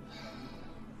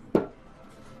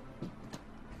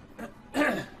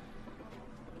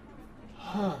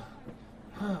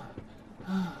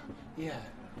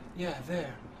 Yeah,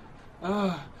 there.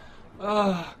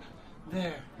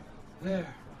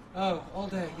 There. Oh, all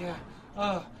day, yeah.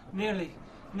 Oh, nearly.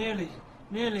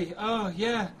 Oh,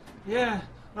 yeah.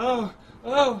 Oh,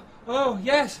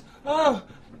 yes. Oh,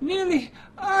 nearly.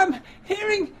 I'm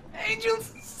hearing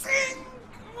angels sing.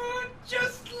 Oh,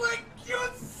 just like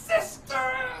your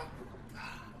sister.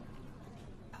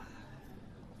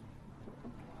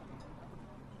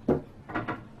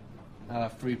 I'll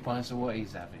have 3 pints of what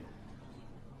he's having.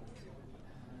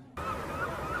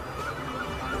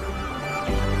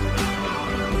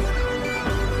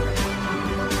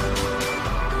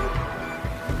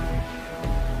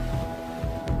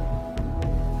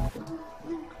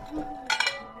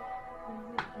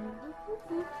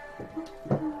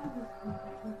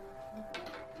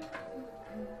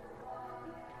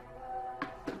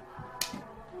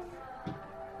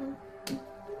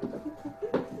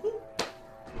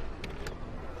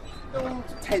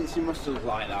 tense your muscles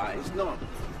like that. It's not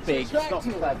big, it's not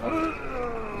clever.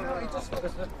 No, it just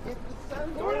it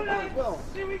sounds horrible as well.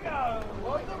 Here we go.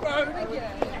 On the road again.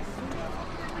 Yes.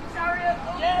 The chariot.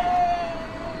 Yeah.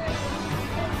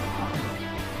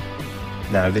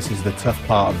 Now, this is the tough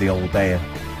part of the old day.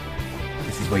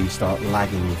 This is where you start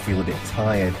lagging and feel a bit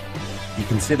tired. You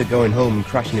consider going home and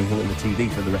crashing in front of the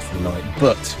TV for the rest of the night,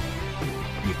 but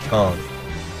you can't.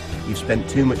 You've spent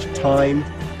too much time,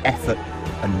 effort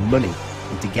and money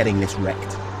into getting this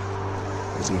wrecked.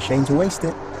 It'd be a shame to waste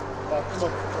it. Come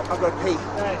on, I've got to pee.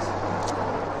 Thanks.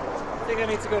 I think I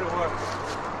need to go to work.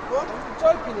 What?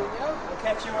 You're joking, aren't you? I'll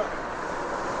catch you up.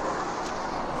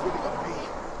 I've really got to pee.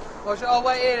 Well, should I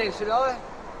wait here then, should I?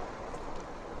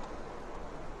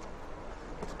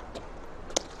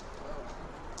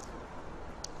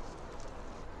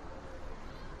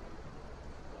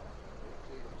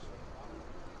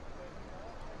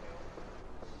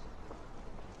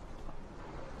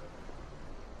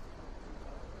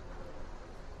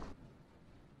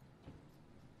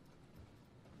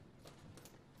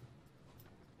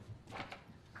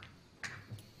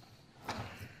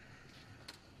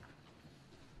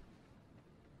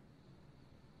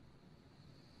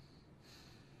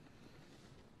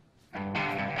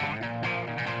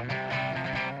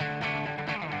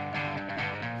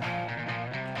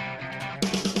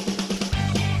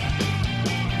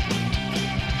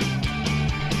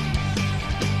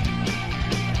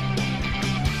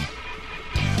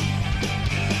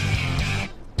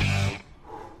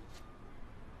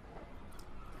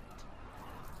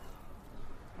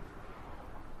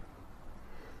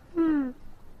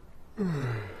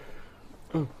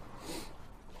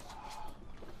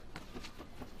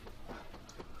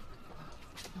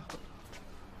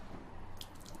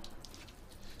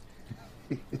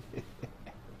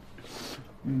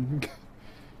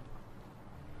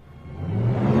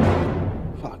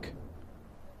 Fuck.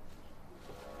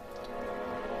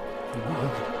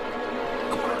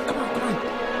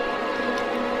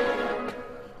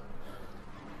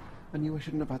 I knew I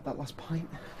shouldn't have had that last pint.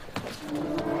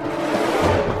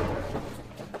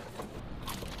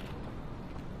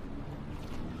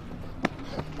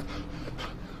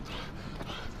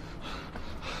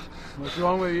 What's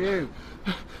wrong with you?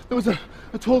 There was a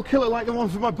tall killer like the one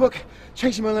from my book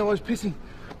chasing me when I was pissing.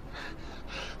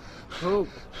 Cool.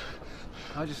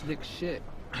 I just lick shit.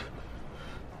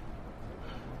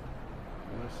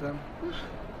 Want some?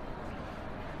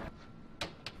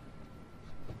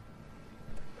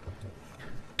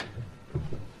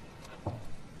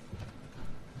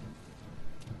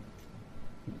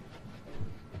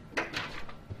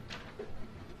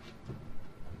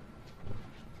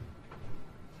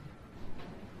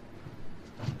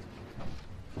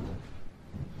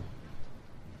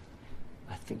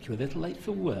 I think you're a little late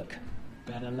for work.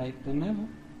 Better late than never.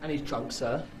 And he's drunk,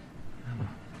 sir.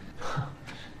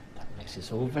 That makes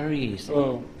this all very easy.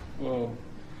 Whoa, whoa.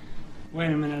 Wait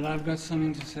a minute, I've got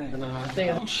something to say. No, I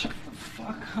think... Oh, shut the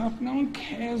fuck up. No one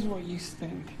cares what you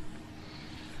think.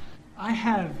 I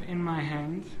have in my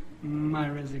hand my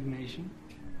resignation.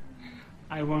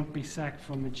 I won't be sacked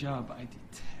from a job I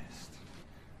detest.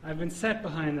 I've been sat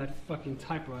behind that fucking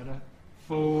typewriter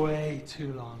for way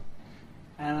too long.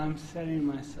 And I'm setting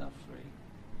myself free.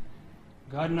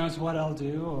 God knows what I'll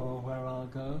do or where I'll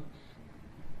go.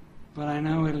 But I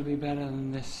know it'll be better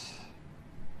than this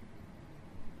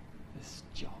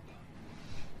job.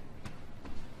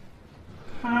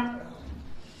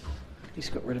 He's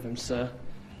got rid of him, sir.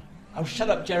 Oh,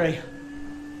 shut up, Jerry.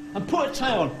 And put a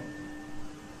tie on.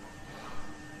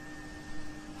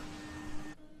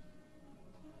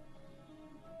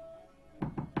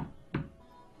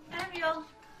 Ariel.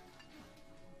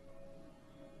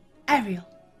 Ariel.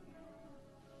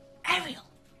 Ariel.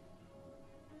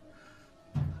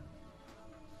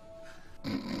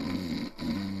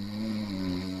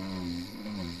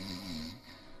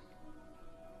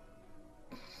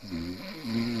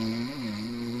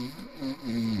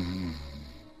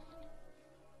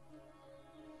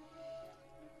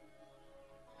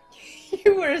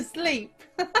 You were asleep.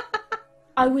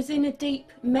 I was in a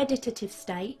deep meditative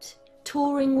state,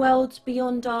 touring worlds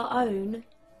beyond our own.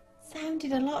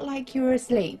 Sounded a lot like you were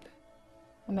asleep.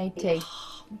 I made tea.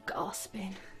 I'm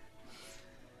gasping.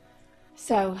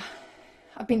 So,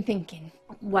 I've been thinking.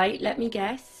 Wait, let me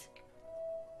guess.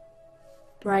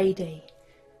 Brady.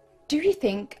 Do you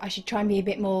think I should try and be a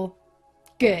bit more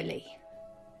girly?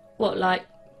 What, like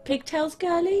pigtails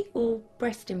girly or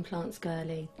breast implants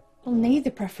girly? Well,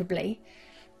 neither preferably.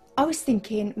 I was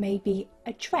thinking maybe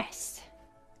a dress.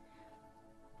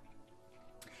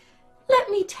 Let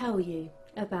me tell you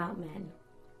about men.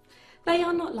 They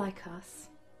are not like us.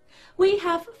 We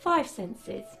have 5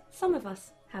 senses. Some of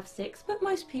us have 6, but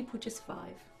most people just 5.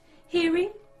 Hearing,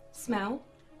 smell,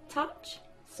 touch,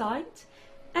 sight,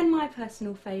 and my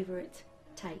personal favourite,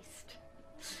 taste.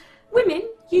 Women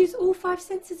use all 5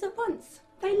 senses at once.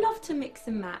 They love to mix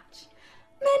and match.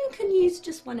 Men can use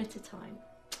just one at a time.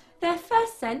 Their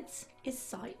first sense is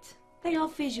sight. They are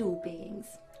visual beings.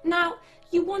 Now,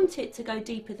 you want it to go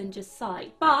deeper than just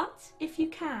sight, but if you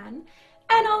can,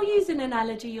 and I'll use an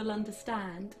analogy you'll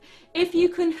understand, if you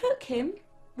can hook him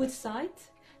with sight,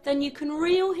 then you can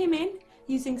reel him in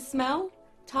using smell,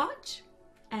 touch,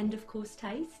 and of course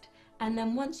taste, and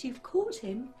then once you've caught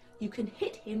him, you can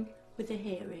hit him with a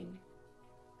hearing.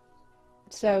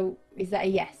 So, is that a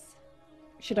yes?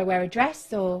 Should I wear a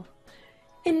dress or...?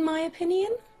 In my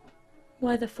opinion,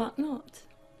 why the fuck not?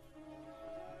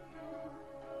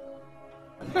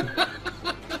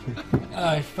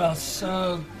 Oh, it felt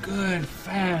so good,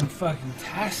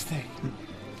 fan-fucking-tastic.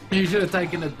 You should have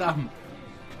taken a dump.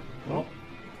 What?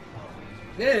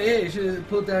 Yeah, you should have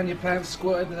pulled down your pants,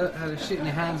 squatted, had a shit in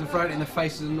your hands and thrown it in the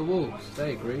faces and the walls.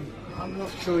 They agree. I'm not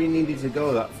sure you needed to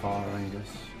go that far, Angus.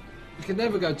 You can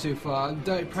never go too far.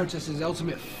 Dirty protest is the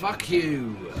ultimate fuck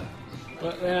you.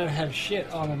 But then I'd have shit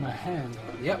all in my hand.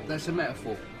 Yep, that's a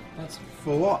metaphor. That's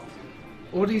for what?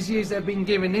 All these years they've been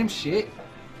giving him shit,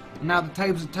 and now the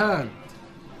tables are turned.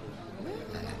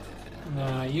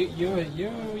 Nah, you're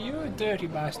a dirty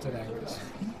bastard, Angus.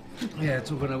 Yeah,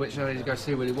 talking of which, I need to go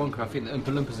see Willy Wonka. I think the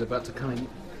Oompa Loompas are about to come in.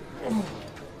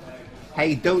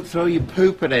 Hey, don't throw your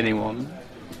poop at anyone.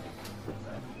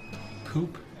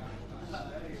 Poop?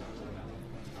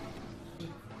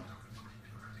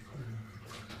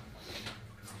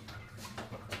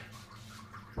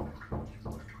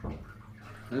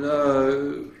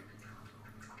 Hello.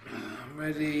 I'm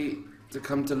ready to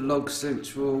come to Log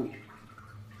Central.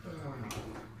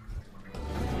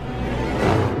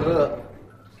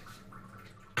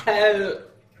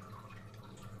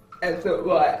 It's not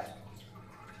right.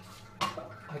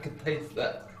 I can taste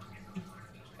that.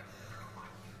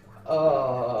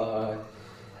 Oh.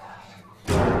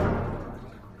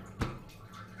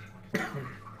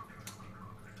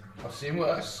 I've seen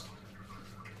worse.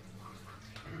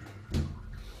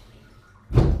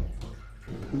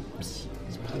 Oops.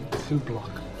 It's a poop block.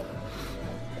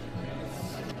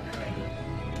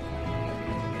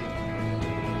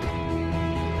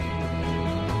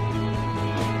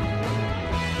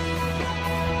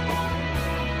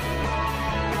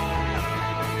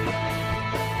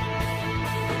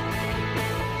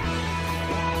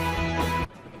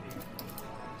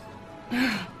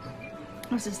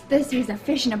 I was as thirsty as a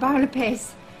fish in a barrel of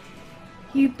piss.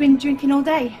 You've been drinking all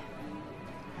day?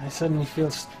 I suddenly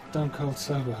feel stone cold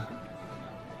sober.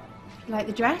 Like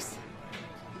the dress?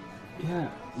 Yeah,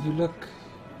 you look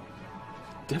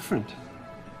different.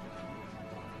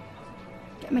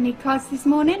 Get many cards this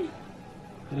morning?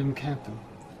 I didn't count them.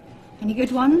 Any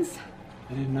good ones?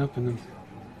 I didn't open them.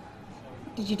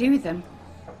 What did you do with them?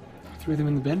 I threw them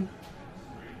in the bin.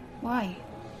 Why?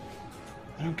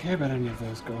 I don't care about any of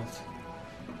those girls.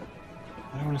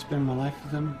 I don't want to spend my life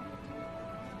with them.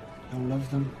 I don't love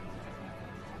them.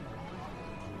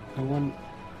 I want...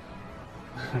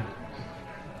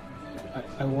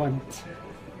 I want...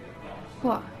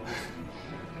 What?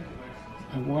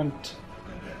 I want...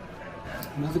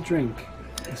 another drink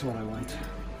is what I want.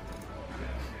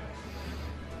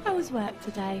 How was work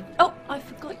today? Oh, I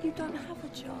forgot you don't have a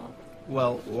job.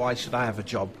 Well, why should I have a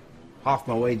job? Half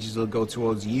my wages will go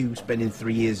towards you spending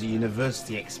 3 years at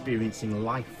university experiencing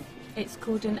life. It's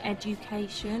called an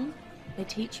education. They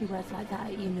teach you words like that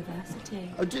at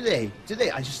university. Oh, do they? Do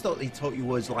they? I just thought they taught you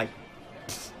words like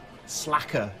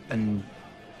slacker and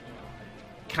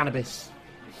cannabis.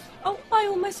 Oh, I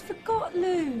almost forgot,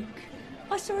 Luke.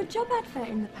 I saw a job advert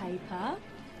in the paper.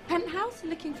 Penthouse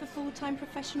looking for full-time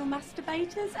professional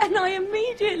masturbators, and I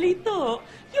immediately thought,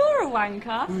 you're a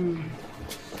wanker.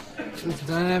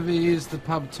 Don't ever use the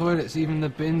pub toilets, even the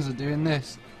bins are doing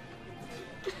this.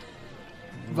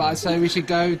 But I say we should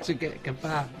go to get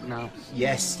kebab now.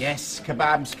 Yes, yes,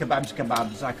 kebabs, kebabs,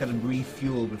 kebabs. I could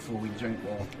refuel before we drink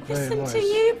more. Listen to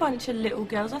you, bunch of little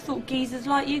girls. I thought geezers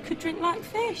like you could drink like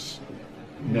fish.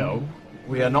 No,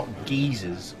 we are not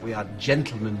geezers. We are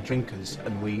gentlemen drinkers,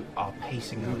 and we are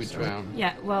pacing ourselves.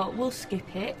 Yeah, well, we'll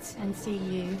skip it and see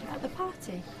you at the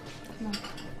party. Come on.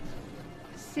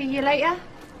 See you later.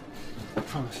 I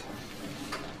promise.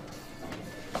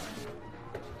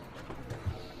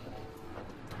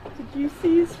 Did you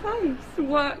see his face?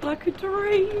 Worked like a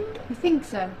dream. You think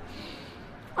so?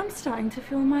 I'm starting to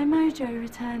feel my mojo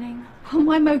returning. Oh,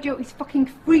 my mojo is fucking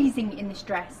freezing in this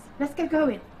dress. Let's get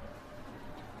going.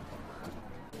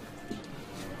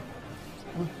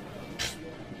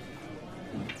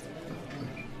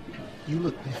 You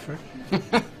look different.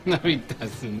 No, he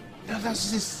doesn't. No,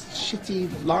 that's this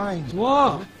shitty line.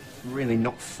 What? Really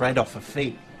knocked Fred off her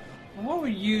feet. What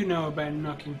would you know about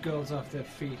knocking girls off their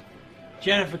feet?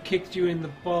 Jennifer kicked you in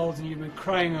the balls and you've been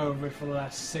crying over it for the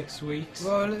last 6 weeks.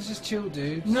 Well, let's just chill,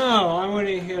 dude. No, I want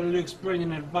to hear Luke's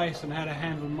brilliant advice on how to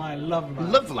handle my love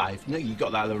life. Love life? No, you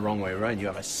got that the wrong way around. You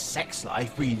have a sex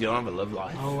life, but you don't have a love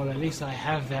life. Oh, well, at least I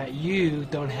have that. You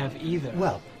don't have either.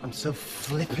 Well, I'm so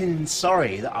flippin'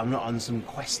 sorry that I'm not on some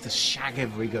quest to shag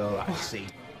every girl that I see.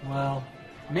 Well,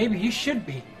 maybe you should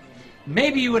be.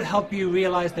 Maybe it would help you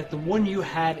realize that the one you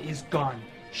had is gone.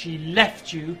 She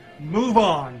left you. Move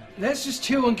on. Let's just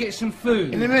chill and get some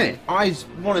food. In a minute, I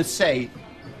want to say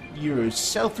you're a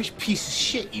selfish piece of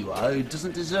shit you are who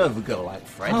doesn't deserve a girl like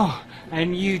Fred. Oh,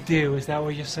 and you do. Is that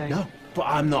what you're saying? No, but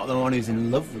I'm not the one who's in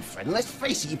love with Fred. And let's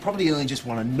face it, you probably only just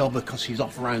want to knob her because she's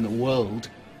off around the world.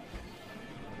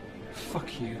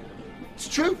 Fuck you. It's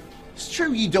true. It's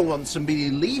true you don't want somebody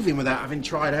to leave him without having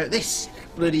tried out this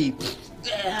bloody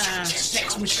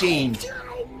sex machine.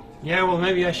 Yeah, well,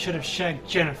 maybe I should have shagged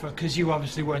Jennifer, because you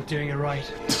obviously weren't doing it right.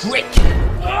 Prick!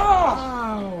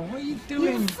 Oh! What are you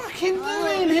doing? You fucking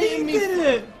doing? He did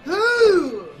it!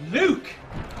 Who? Luke!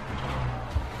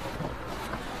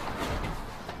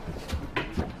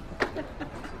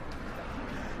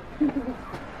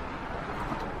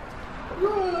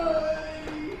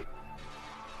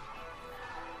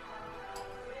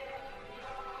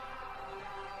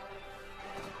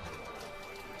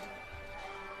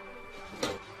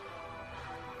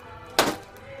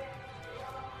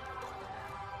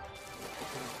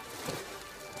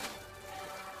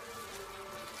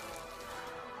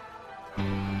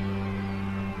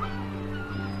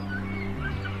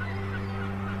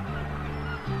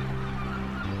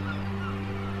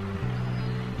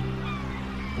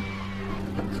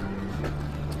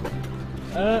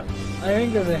 I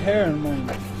think there's a hair in mine.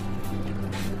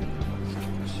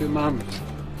 It's your mum.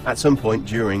 At some point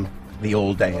during the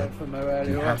all-day, From her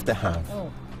earlier you on. have to have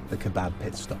the kebab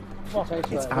pit stop. What?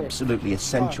 It's absolutely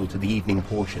essential to the evening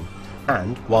portion.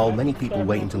 And while many people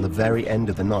wait until the very end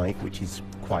of the night, which is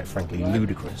quite frankly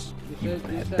ludicrous, you're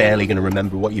barely going to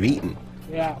remember what you've eaten.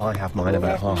 Yeah. I have mine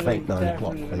about 8:30, 9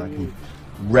 o'clock, and I can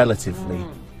relatively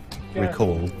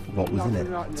recall what was in it.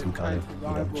 Some kind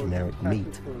of, generic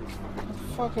meat.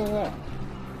 What the fuck is that?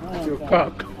 It's your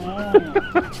cock.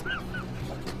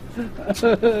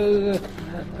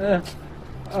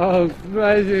 Oh,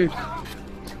 crazy.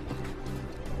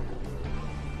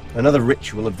 Another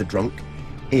ritual of the drunk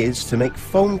is to make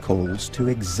phone calls to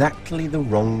exactly the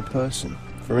wrong person.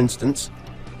 For instance,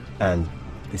 and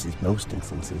this is most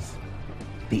instances,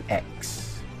 the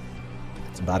ex.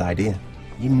 It's a bad idea.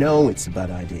 You know it's a bad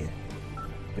idea,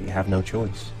 but you have no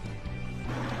choice.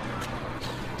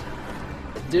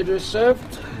 Dinner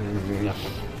served?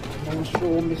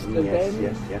 Bonjour, Mr.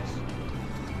 Ben. Yes.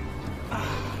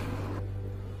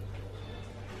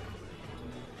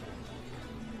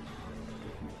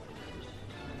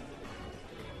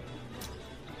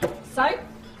 So,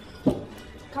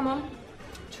 come on,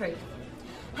 truth.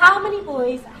 How many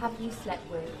boys have you slept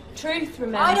with? Truth,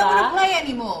 remember. I don't want to play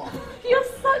anymore. You're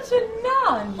such a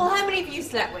nun. Well, how many have you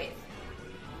slept with?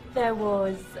 There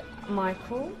was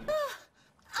Michael,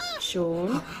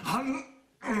 Sean,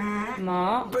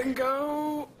 Mark,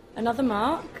 Bingo! another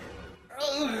Mark,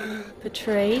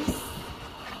 Patrice,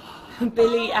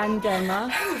 Billy and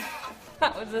Emma.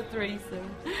 That was a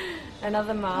threesome.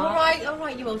 Another Mark. All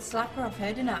right, you old slapper, I've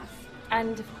heard enough.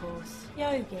 And of course,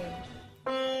 Yogi.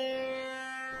 What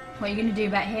are you going to do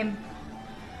about him?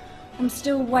 I'm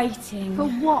still waiting. For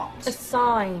what? A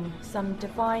sign, some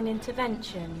divine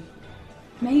intervention.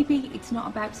 Maybe it's not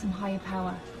about some higher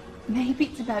power. Maybe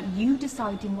it's about you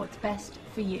deciding what's best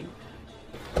for you.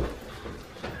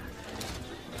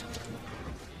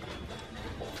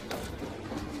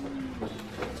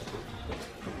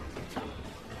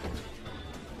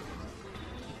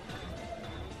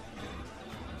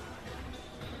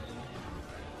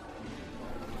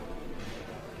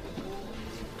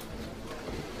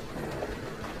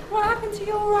 What happened to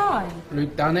your eye?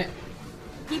 Luke done it.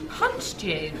 He punched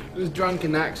you. It was a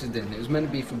drunken accident. It was meant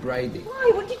to be for Brady.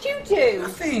 Why? What did you do?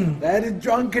 Nothing. They had a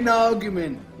drunken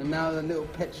argument. And now the little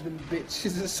petulant bitch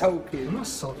is sulking. I'm not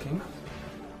sulking.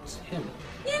 It's him.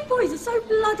 You boys are so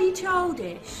bloody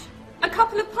childish. A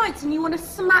couple of pints and you want to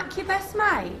smack your best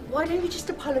mate? Why don't you just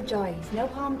apologise? No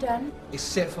harm done. It's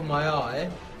set for my eye.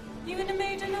 You in the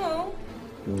mood and all?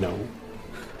 No.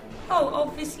 Oh,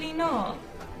 obviously not.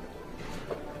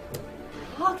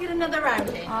 I'll get another round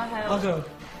in. I help. I'll go.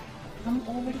 I'm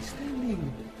already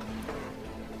standing.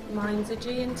 Mine's a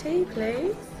G&T,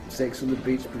 please. Sex on the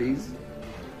beach, please.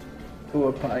 Or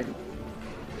a pint.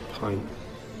 Pint.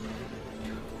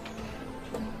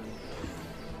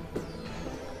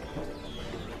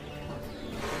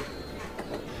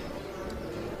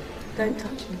 Don't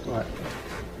touch me. Right.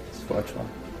 That's what I try.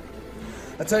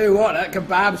 I tell you what, that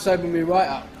kebab sobered me right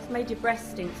up. It's made your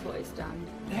breast stinks what it's done.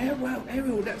 Yeah, well,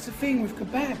 Ariel, that's the thing with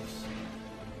kebabs.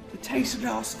 The taste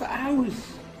lasts for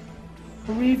hours.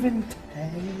 Or even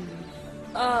days.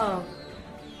 Oh,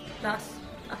 that's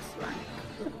rank.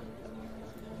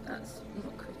 That's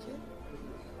not cricket.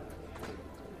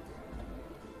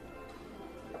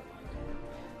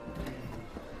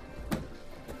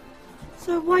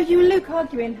 So why are you and Luke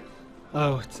arguing?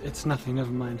 Oh, it's nothing,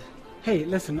 never mind. Hey,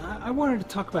 listen, I wanted to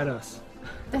talk about us.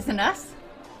 There's an us?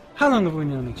 How long have we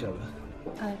known each other?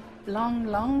 A long,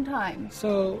 long time.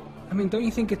 So, I mean, don't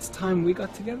you think it's time we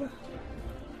got together?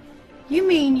 You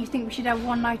mean you think we should have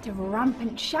one night of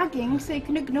rampant shagging so you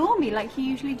can ignore me like you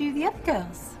usually do the other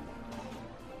girls?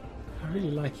 I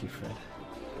really like you, Fred.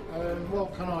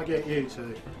 What can I get you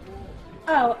to?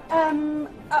 Oh,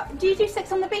 do you do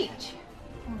sex on the beach?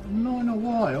 Not in a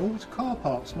while. It's car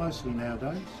parks mostly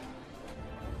nowadays.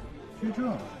 Do you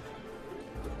drive?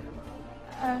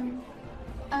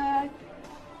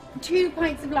 2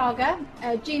 pints of lager,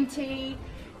 gin tea,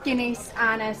 Guinness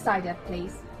and a cider,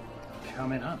 please.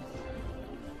 Coming up.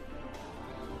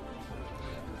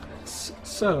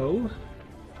 So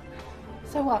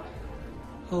what?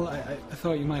 Well, I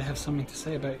thought you might have something to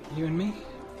say about you and me.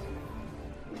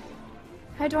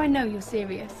 How do I know you're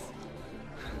serious?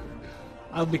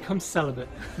 I'll become celibate.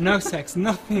 No sex,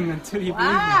 nothing until you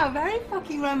Wow, very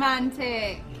fucking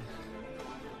romantic. believe me.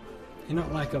 You're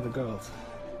not like other girls.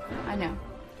 I know.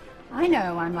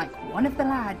 I'm like one of the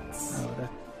lads. Oh,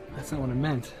 that's not what I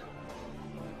meant.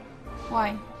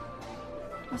 Why?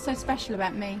 What's so special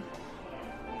about me?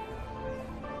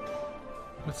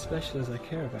 What's special is I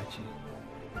care about you.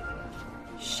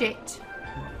 Shit.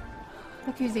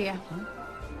 Look who's here.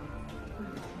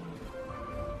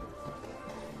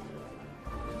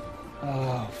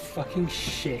 Oh, fucking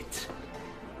shit.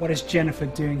 What is Jennifer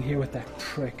doing here with that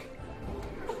prick?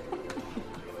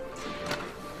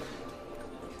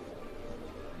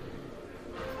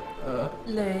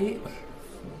 Luke.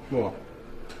 What?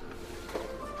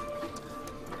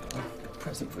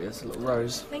 Present for you, it's a little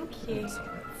rose. Thank you.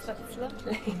 That's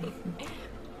lovely.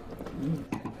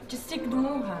 Just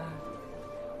ignore her.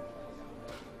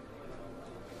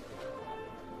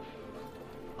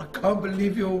 I can't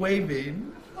believe you're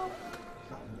waving.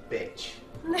 Bitch.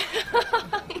 You're so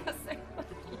funny.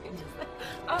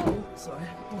 Oh. Sorry.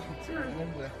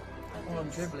 Oh, I'm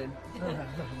dribbling.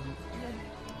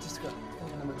 Just got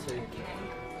number 2.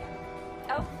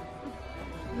 Oh.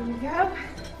 Here we go.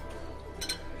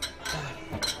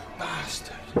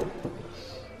 Bastard.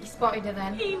 You spotted her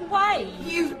then? He waved.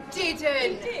 You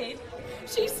didn't. He did.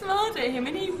 She smiled at him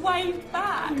and he waved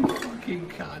back. Fucking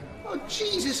cunt. Oh,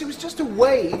 Jesus, it was just a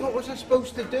wave. What was I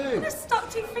supposed to do? Just stuck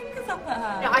 2 fingers up at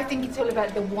her. No, I think it's all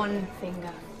about the one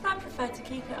finger. I prefer to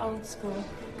keep it old school.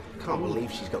 Can't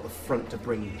believe she's got the front to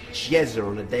bring Jezza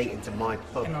on a date into my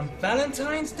pub. And on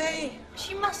Valentine's Day?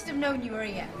 She must have known you were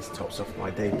here. This tops off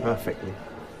my day perfectly.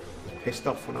 Pissed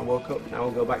off when I woke up, now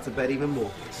I'll go back to bed even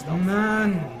more pissed off.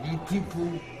 Man, you people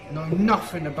know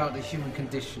nothing about the human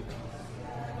condition.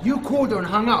 You called her and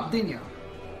hung up, didn't you?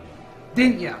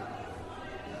 Didn't you?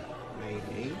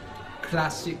 Maybe.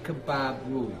 Classic kebab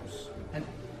rules. And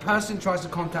person tries to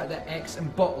contact their ex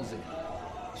and bottles it.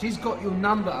 She's got your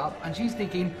number up and she's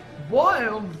thinking, why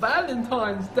on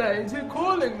Valentine's Day is he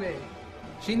calling me?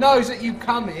 She knows that you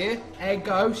come here,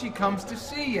 ergo she comes to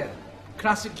see you.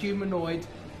 Classic humanoid.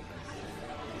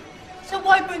 So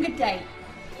why bring a date?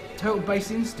 Total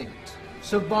base instinct.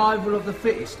 Survival of the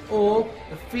fittest. Or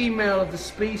the female of the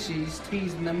species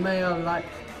teasing the male like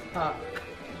fuck.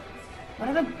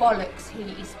 Whatever bollocks he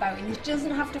is spouting, this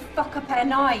doesn't have to fuck up her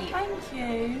night. Thank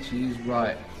you. She's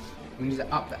right. We need to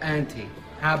up the ante.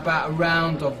 How about a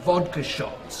round of vodka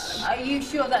shots? Are you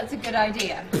sure that's a good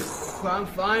idea? I'm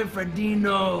fine for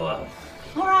Dino.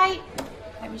 All right.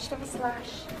 Let me just have a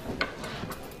slash.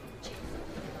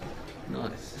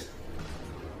 Nice.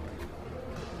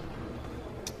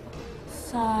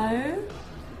 So,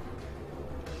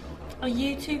 are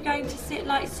you two going to sit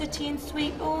like Sooty and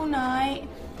Sweet all night?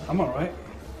 I'm alright.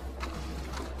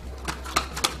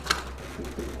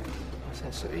 What's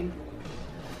that, Sooty?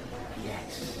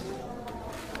 Yes.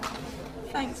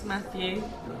 Thanks, Matthew.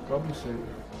 No problem, Sue.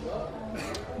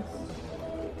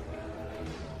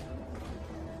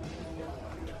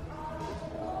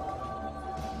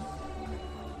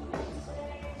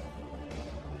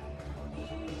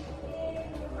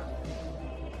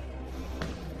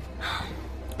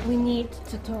 We need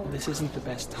to talk. This isn't the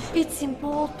best time. It's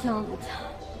important.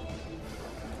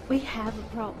 We have a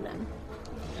problem.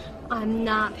 I'm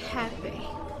not happy.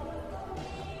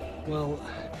 Well,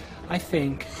 I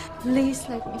think... Please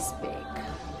let me speak.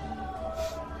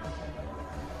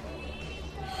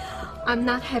 I'm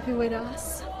not happy with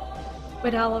us,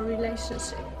 with our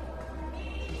relationship.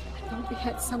 I thought we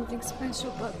had something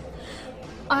special, but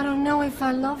I don't know if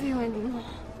I love you anymore.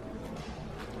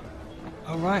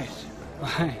 All right.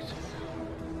 Right.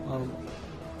 Well,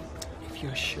 if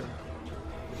you're sure.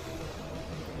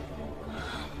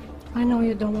 I know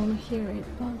you don't want to hear it,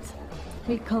 but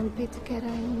we can't be together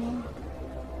anymore.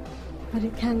 But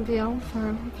it can be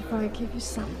over before I give you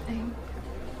something.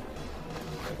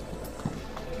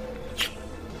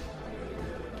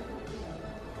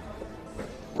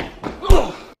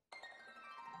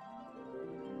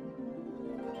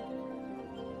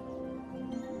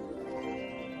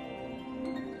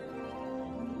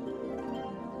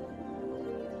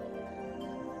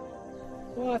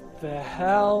 What the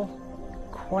hell?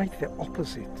 Quite the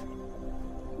opposite.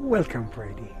 Welcome,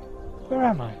 Brady. Where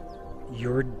am I?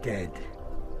 You're dead.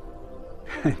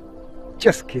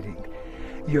 Just kidding.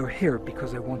 You're here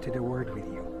because I wanted a word with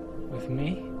you. With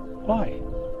me? Why?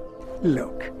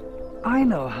 Look, I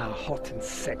know how hot and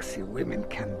sexy women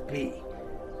can be.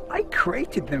 I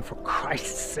created them for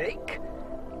Christ's sake.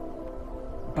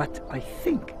 But I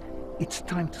think it's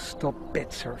time to stop bed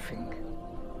surfing.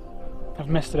 I've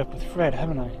messed it up with Fred,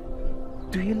 haven't I?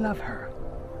 Do you love her?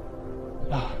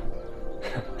 Oh,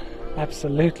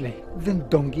 absolutely. Then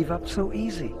don't give up so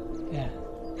easy. Yeah.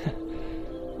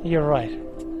 You're right.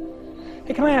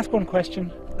 Hey, can I ask one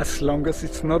question? As long as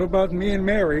it's not about me and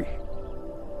Mary.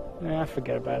 Nah,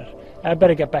 forget about it. I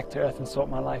better get back to Earth and sort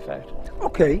my life out.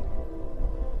 Okay.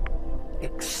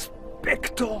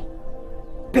 Expecto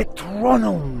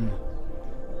Patronum.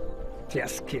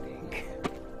 Just kidding.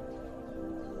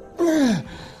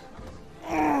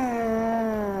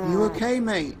 You okay,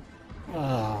 mate?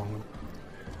 Oh,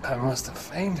 I must have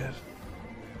fainted.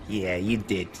 Yeah, you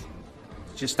did.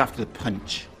 Just after the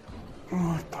punch.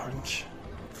 What punch?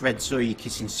 Fred saw you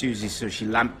kissing Susie, so she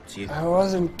lamped you. I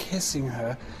wasn't kissing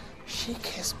her. She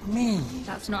kissed me.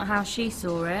 That's not how she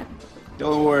saw it.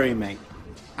 Don't worry, mate.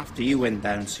 After you went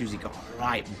down, Susie got a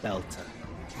right belter.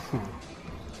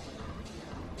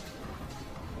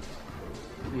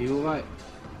 Are you alright?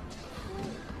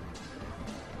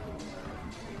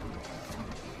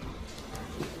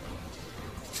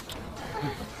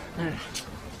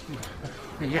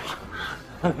 Yeah.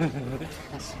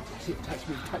 That's it.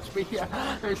 Touch me. Yeah.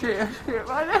 That's it.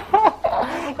 Right there.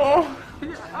 Oh,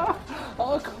 yeah.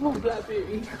 Oh, come on, Black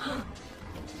Beauty.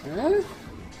 Huh?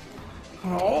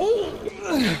 Oh.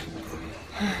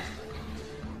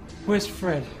 Where's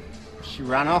Fred? She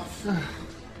ran off.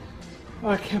 Oh,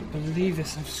 I can't believe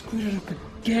this. I've screwed it up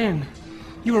again.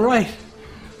 You were right.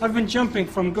 I've been jumping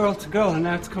from girl to girl, and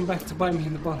now it's come back to bite me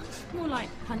in the bollocks. More like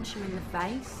punch you in the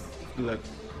face. Look,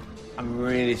 I'm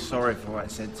really sorry for what I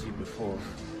said to you before.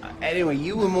 Anyway,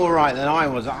 you were more right than I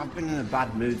was. I've been in a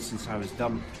bad mood since I was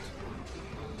dumped.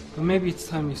 But maybe it's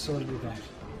time you sorted it out.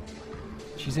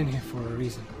 She's in here for a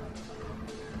reason.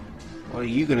 What are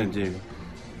you gonna do?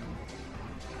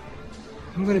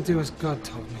 I'm gonna do as God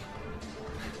told me.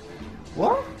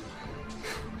 What?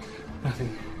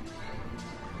 Nothing.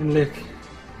 And Luke,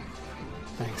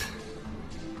 thanks.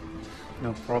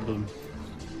 No problem.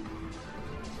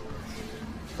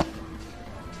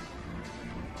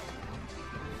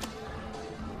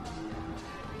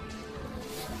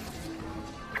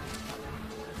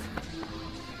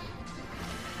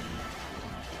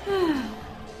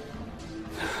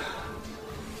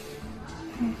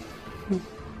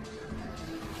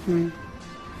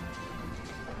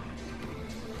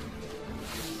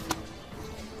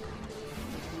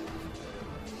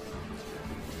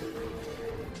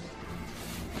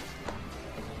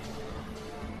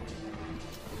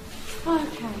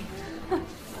 Okay.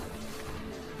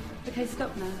 Okay,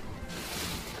 stop now.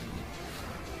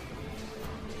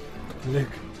 Luke,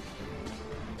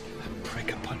 that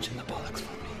prick a punch in the bollocks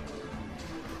for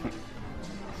me.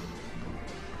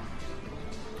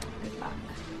 Good luck.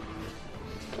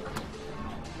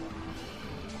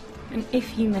 And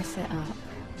if you mess it up,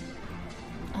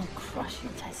 I'll crush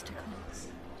your testicles.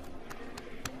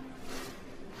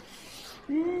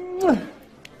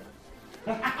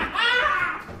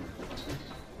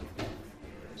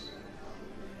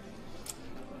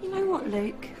 You know what,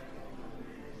 Luke?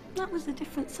 That was a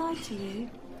different side to you.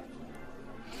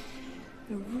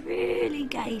 The really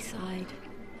gay side.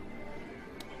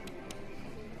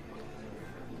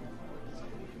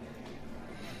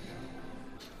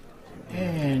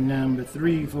 And number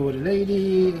 3 for the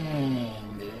lady, and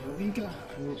there we go.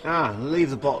 Ah,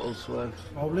 leave the bottles, Swerve.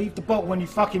 I'll leave the bottle when you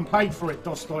fucking paid for it,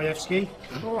 Dostoevsky.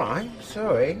 All right,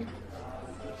 sorry.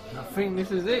 I think this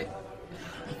is it.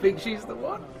 I think she's the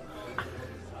one.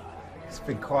 It's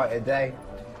been quite a day.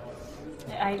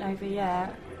 It ain't over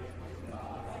yet.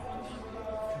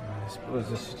 I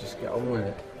suppose I should just get on with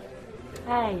it.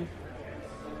 Hey,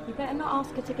 you better not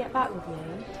ask her to get back with you.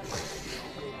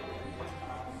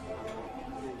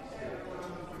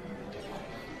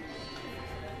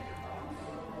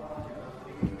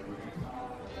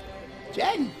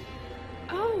 Jen!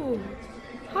 Oh,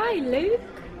 hi, Luke.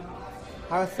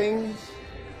 How are things?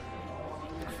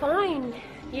 Fine.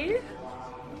 You?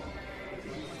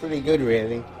 Pretty good,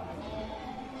 really.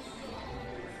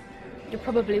 You're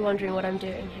probably wondering what I'm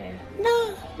doing here.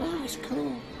 No, it's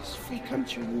cool. It's free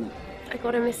country. I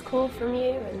got a missed call from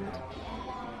you and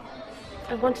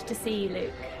I wanted to see you,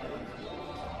 Luke.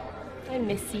 I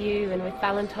miss you, and with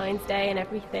Valentine's Day and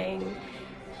everything,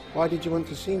 Why did you want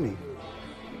to see me?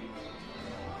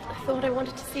 I thought I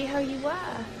wanted to see how you were.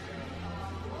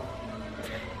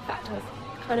 In fact, I was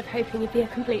kind of hoping you'd be a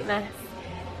complete mess.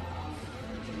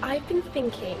 I've been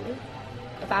thinking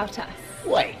about us.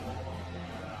 Wait.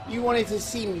 You wanted to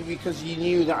see me because you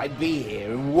knew that I'd be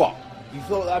here, and what? You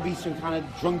thought that I'd be some kind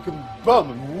of drunken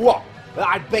bum, and what? That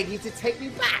I'd beg you to take me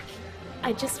back?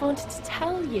 I just wanted to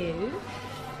tell you,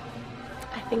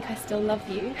 I think I still love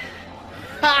you.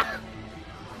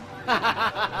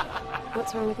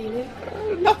 What's wrong with you,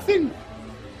 Luke? Nothing.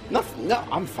 Nothing. No,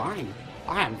 I'm fine.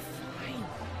 I am fine.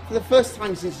 For the first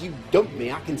time since you dumped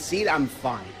me, I can see that I'm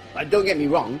fine. Like, don't get me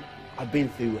wrong, I've been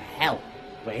through hell.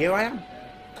 But here I am.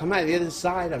 Come out the other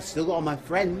side, I've still got all my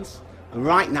friends. And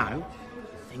right now,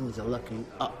 things are looking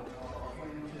up.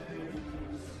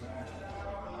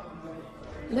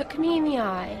 Look me in the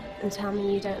eye and tell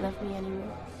me you don't love me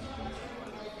anymore.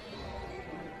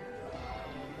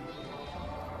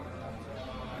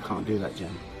 I can't do that,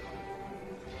 Jen.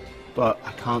 But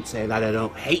I can't say that I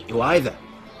don't hate you either.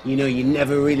 You know, you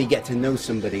never really get to know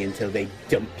somebody until they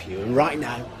dump you. And right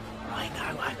now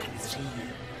I can see you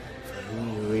for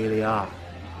who you really are.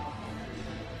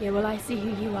 Yeah, well, I see who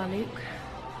you are, Luke.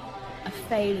 A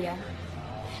failure.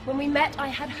 When we met, I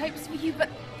had hopes for you, but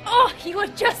oh, you were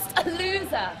just a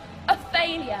loser. A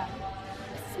failure.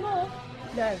 A small,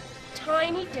 no,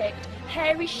 tiny-dicked,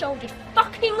 hairy-shouldered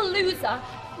fucking loser.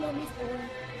 Mummy's boy.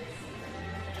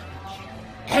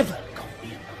 Ever call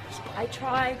me a mama's boy? I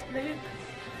tried, Luke.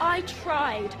 I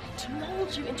tried to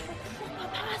mould you into a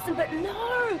proper person, but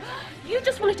no. You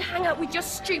just wanted to hang out with your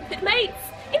stupid mates.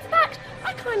 In fact,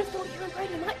 I kind of thought you and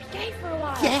Brady might be gay for a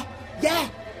while.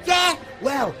 Yeah.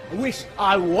 Well, I wish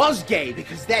I was gay,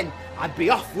 because then I'd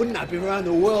be off, wouldn't I? I'd be around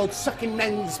the world sucking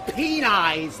men's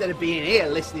peni instead of being here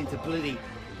listening to bloody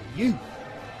you.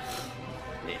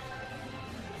 Yeah.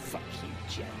 Fuck you,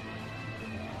 Jen.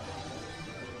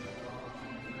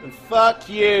 And fuck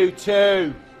you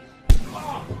too.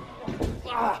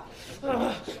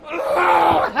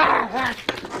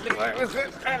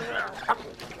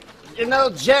 You know,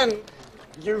 Jen,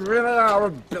 you really are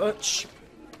a bitch.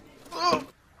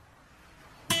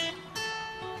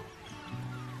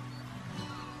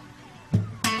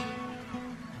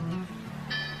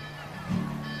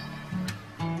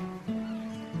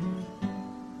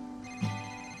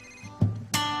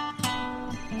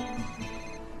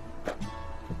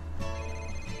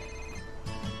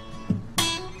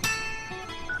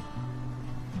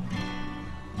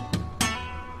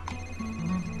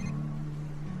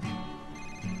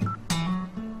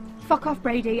 Fuck off,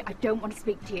 Brady. I don't want to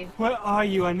speak to you. Where are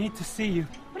you? I need to see you.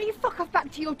 Why don't you fuck off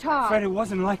back to your tar? Fred, it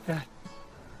wasn't like that.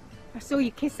 I saw you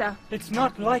kiss her. It's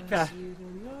not like that.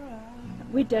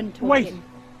 We're done talking. Wait!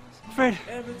 Fred,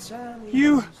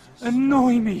 you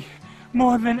annoy me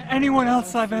more than anyone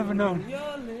else I've ever known.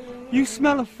 You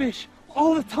smell of fish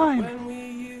all the time.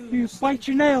 You bite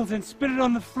your nails and spit it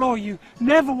on the floor. You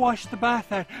never wash the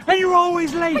bath out. And you're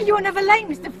always late. And you're never late,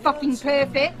 Mr. Fucking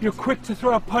Perfect. You're quick to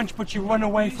throw a punch, but you run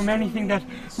away from anything that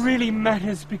really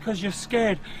matters because you're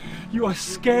scared. You are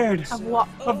scared. Of what?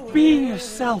 Of being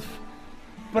yourself.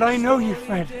 But I know you,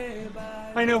 Fred.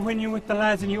 I know when you're with the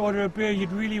lads and you order a beer,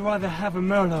 you'd really rather have a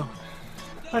Merlot.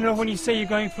 I know when you say you're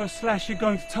going for a slash, you're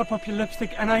going to top up your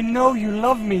lipstick, and I know you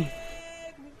love me.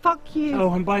 Fuck you.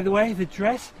 Oh, and by the way, the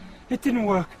dress, it didn't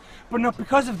work. But not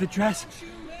because of the dress,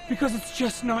 because it's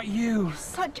just not you.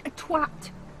 Such a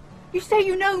twat. You say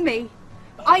you know me.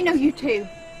 I know you too.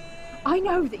 I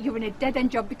know that you're in a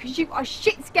dead-end job because you are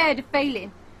shit scared of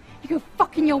failing. You go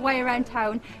fucking your way around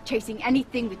town, chasing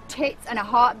anything with tits and a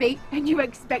heartbeat, and you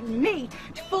expect me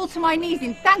to fall to my knees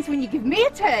in thanks when you give me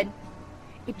a turn.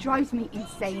 It drives me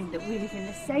insane that we live in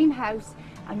the same house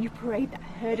and you parade that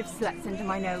herd of sluts under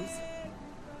my nose.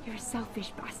 You're a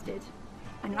selfish bastard.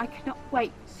 And I cannot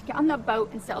wait to get on that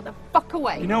boat and sail the fuck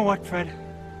away. You know what, Fred?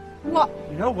 What?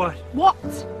 You know what? What?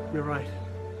 You're right.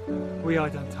 We are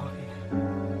done talking.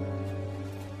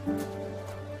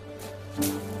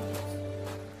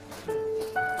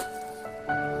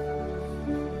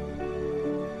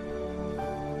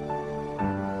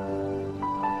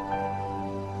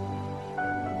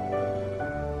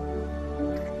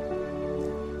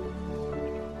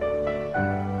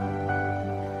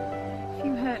 If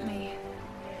you hurt me,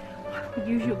 I will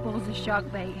use your balls as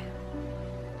shark bait.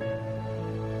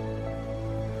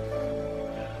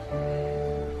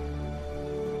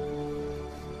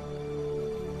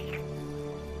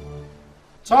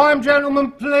 Time,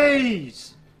 gentlemen,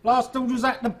 please. Last order's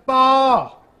at the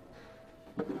bar.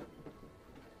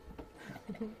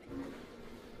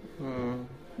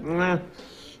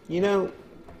 You know,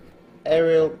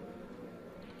 Ariel,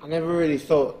 I never really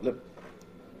thought that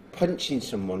punching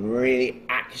someone really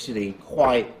actually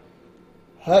quite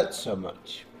hurt so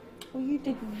much. Well, you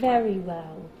did very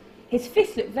well. His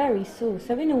fist looked very sore,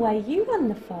 so in a way you won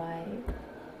the fight.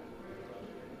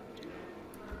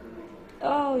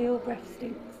 Oh, your breath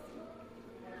stinks.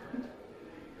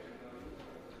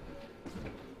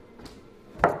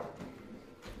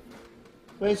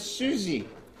 Where's Susie?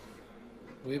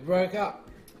 We broke up.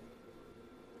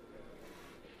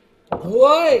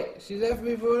 Wait! She left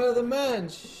me for another man.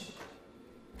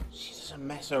 She doesn't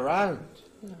mess around.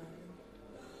 No.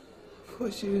 I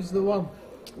thought she was the one.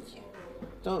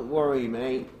 Don't worry,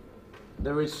 mate.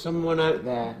 There is someone out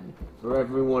there for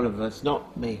every one of us,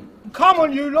 not me. Come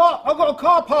on, you lot. I've got a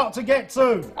car park to get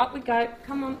to. Up we go.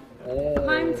 Come on.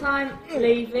 Home time.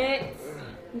 Leave it.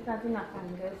 You've had enough,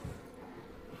 Angus.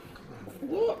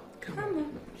 What? Come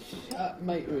on. Shut up,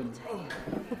 matron.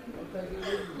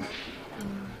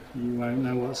 You won't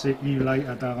know what's hit you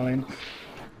later, darling.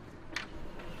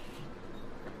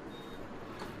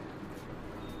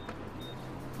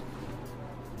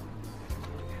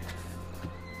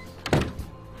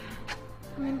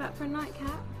 Coming back for a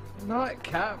nightcap?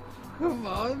 Nightcap? Come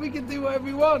on, we can do whatever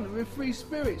we want. We're free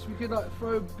spirits. We could like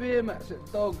throw beer mats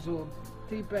at dogs or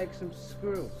teabag some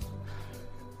squirrels.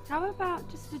 How about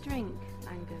just a drink,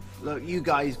 Angus? Look, you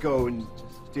guys go and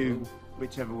do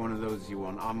whichever one of those you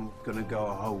want. I'm gonna go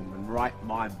home and write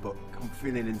my book. I'm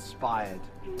feeling inspired.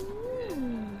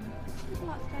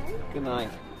 Good night.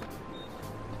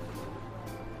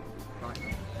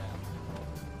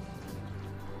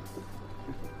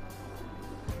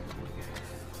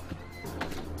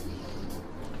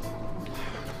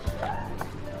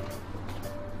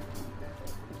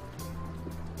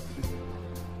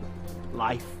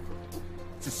 Life.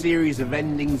 It's a series of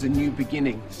endings and new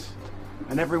beginnings.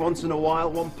 And every once in a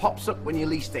while, one pops up when you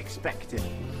least expect it,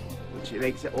 which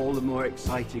makes it all the more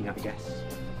exciting, I guess.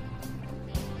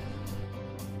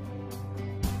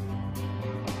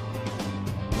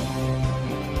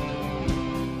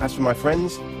 As for my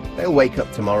friends, they'll wake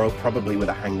up tomorrow probably with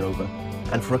a hangover,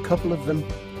 and for a couple of them,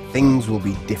 things will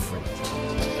be different.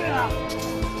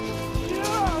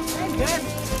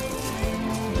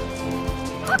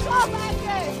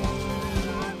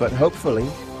 But hopefully,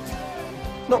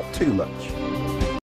 not too much.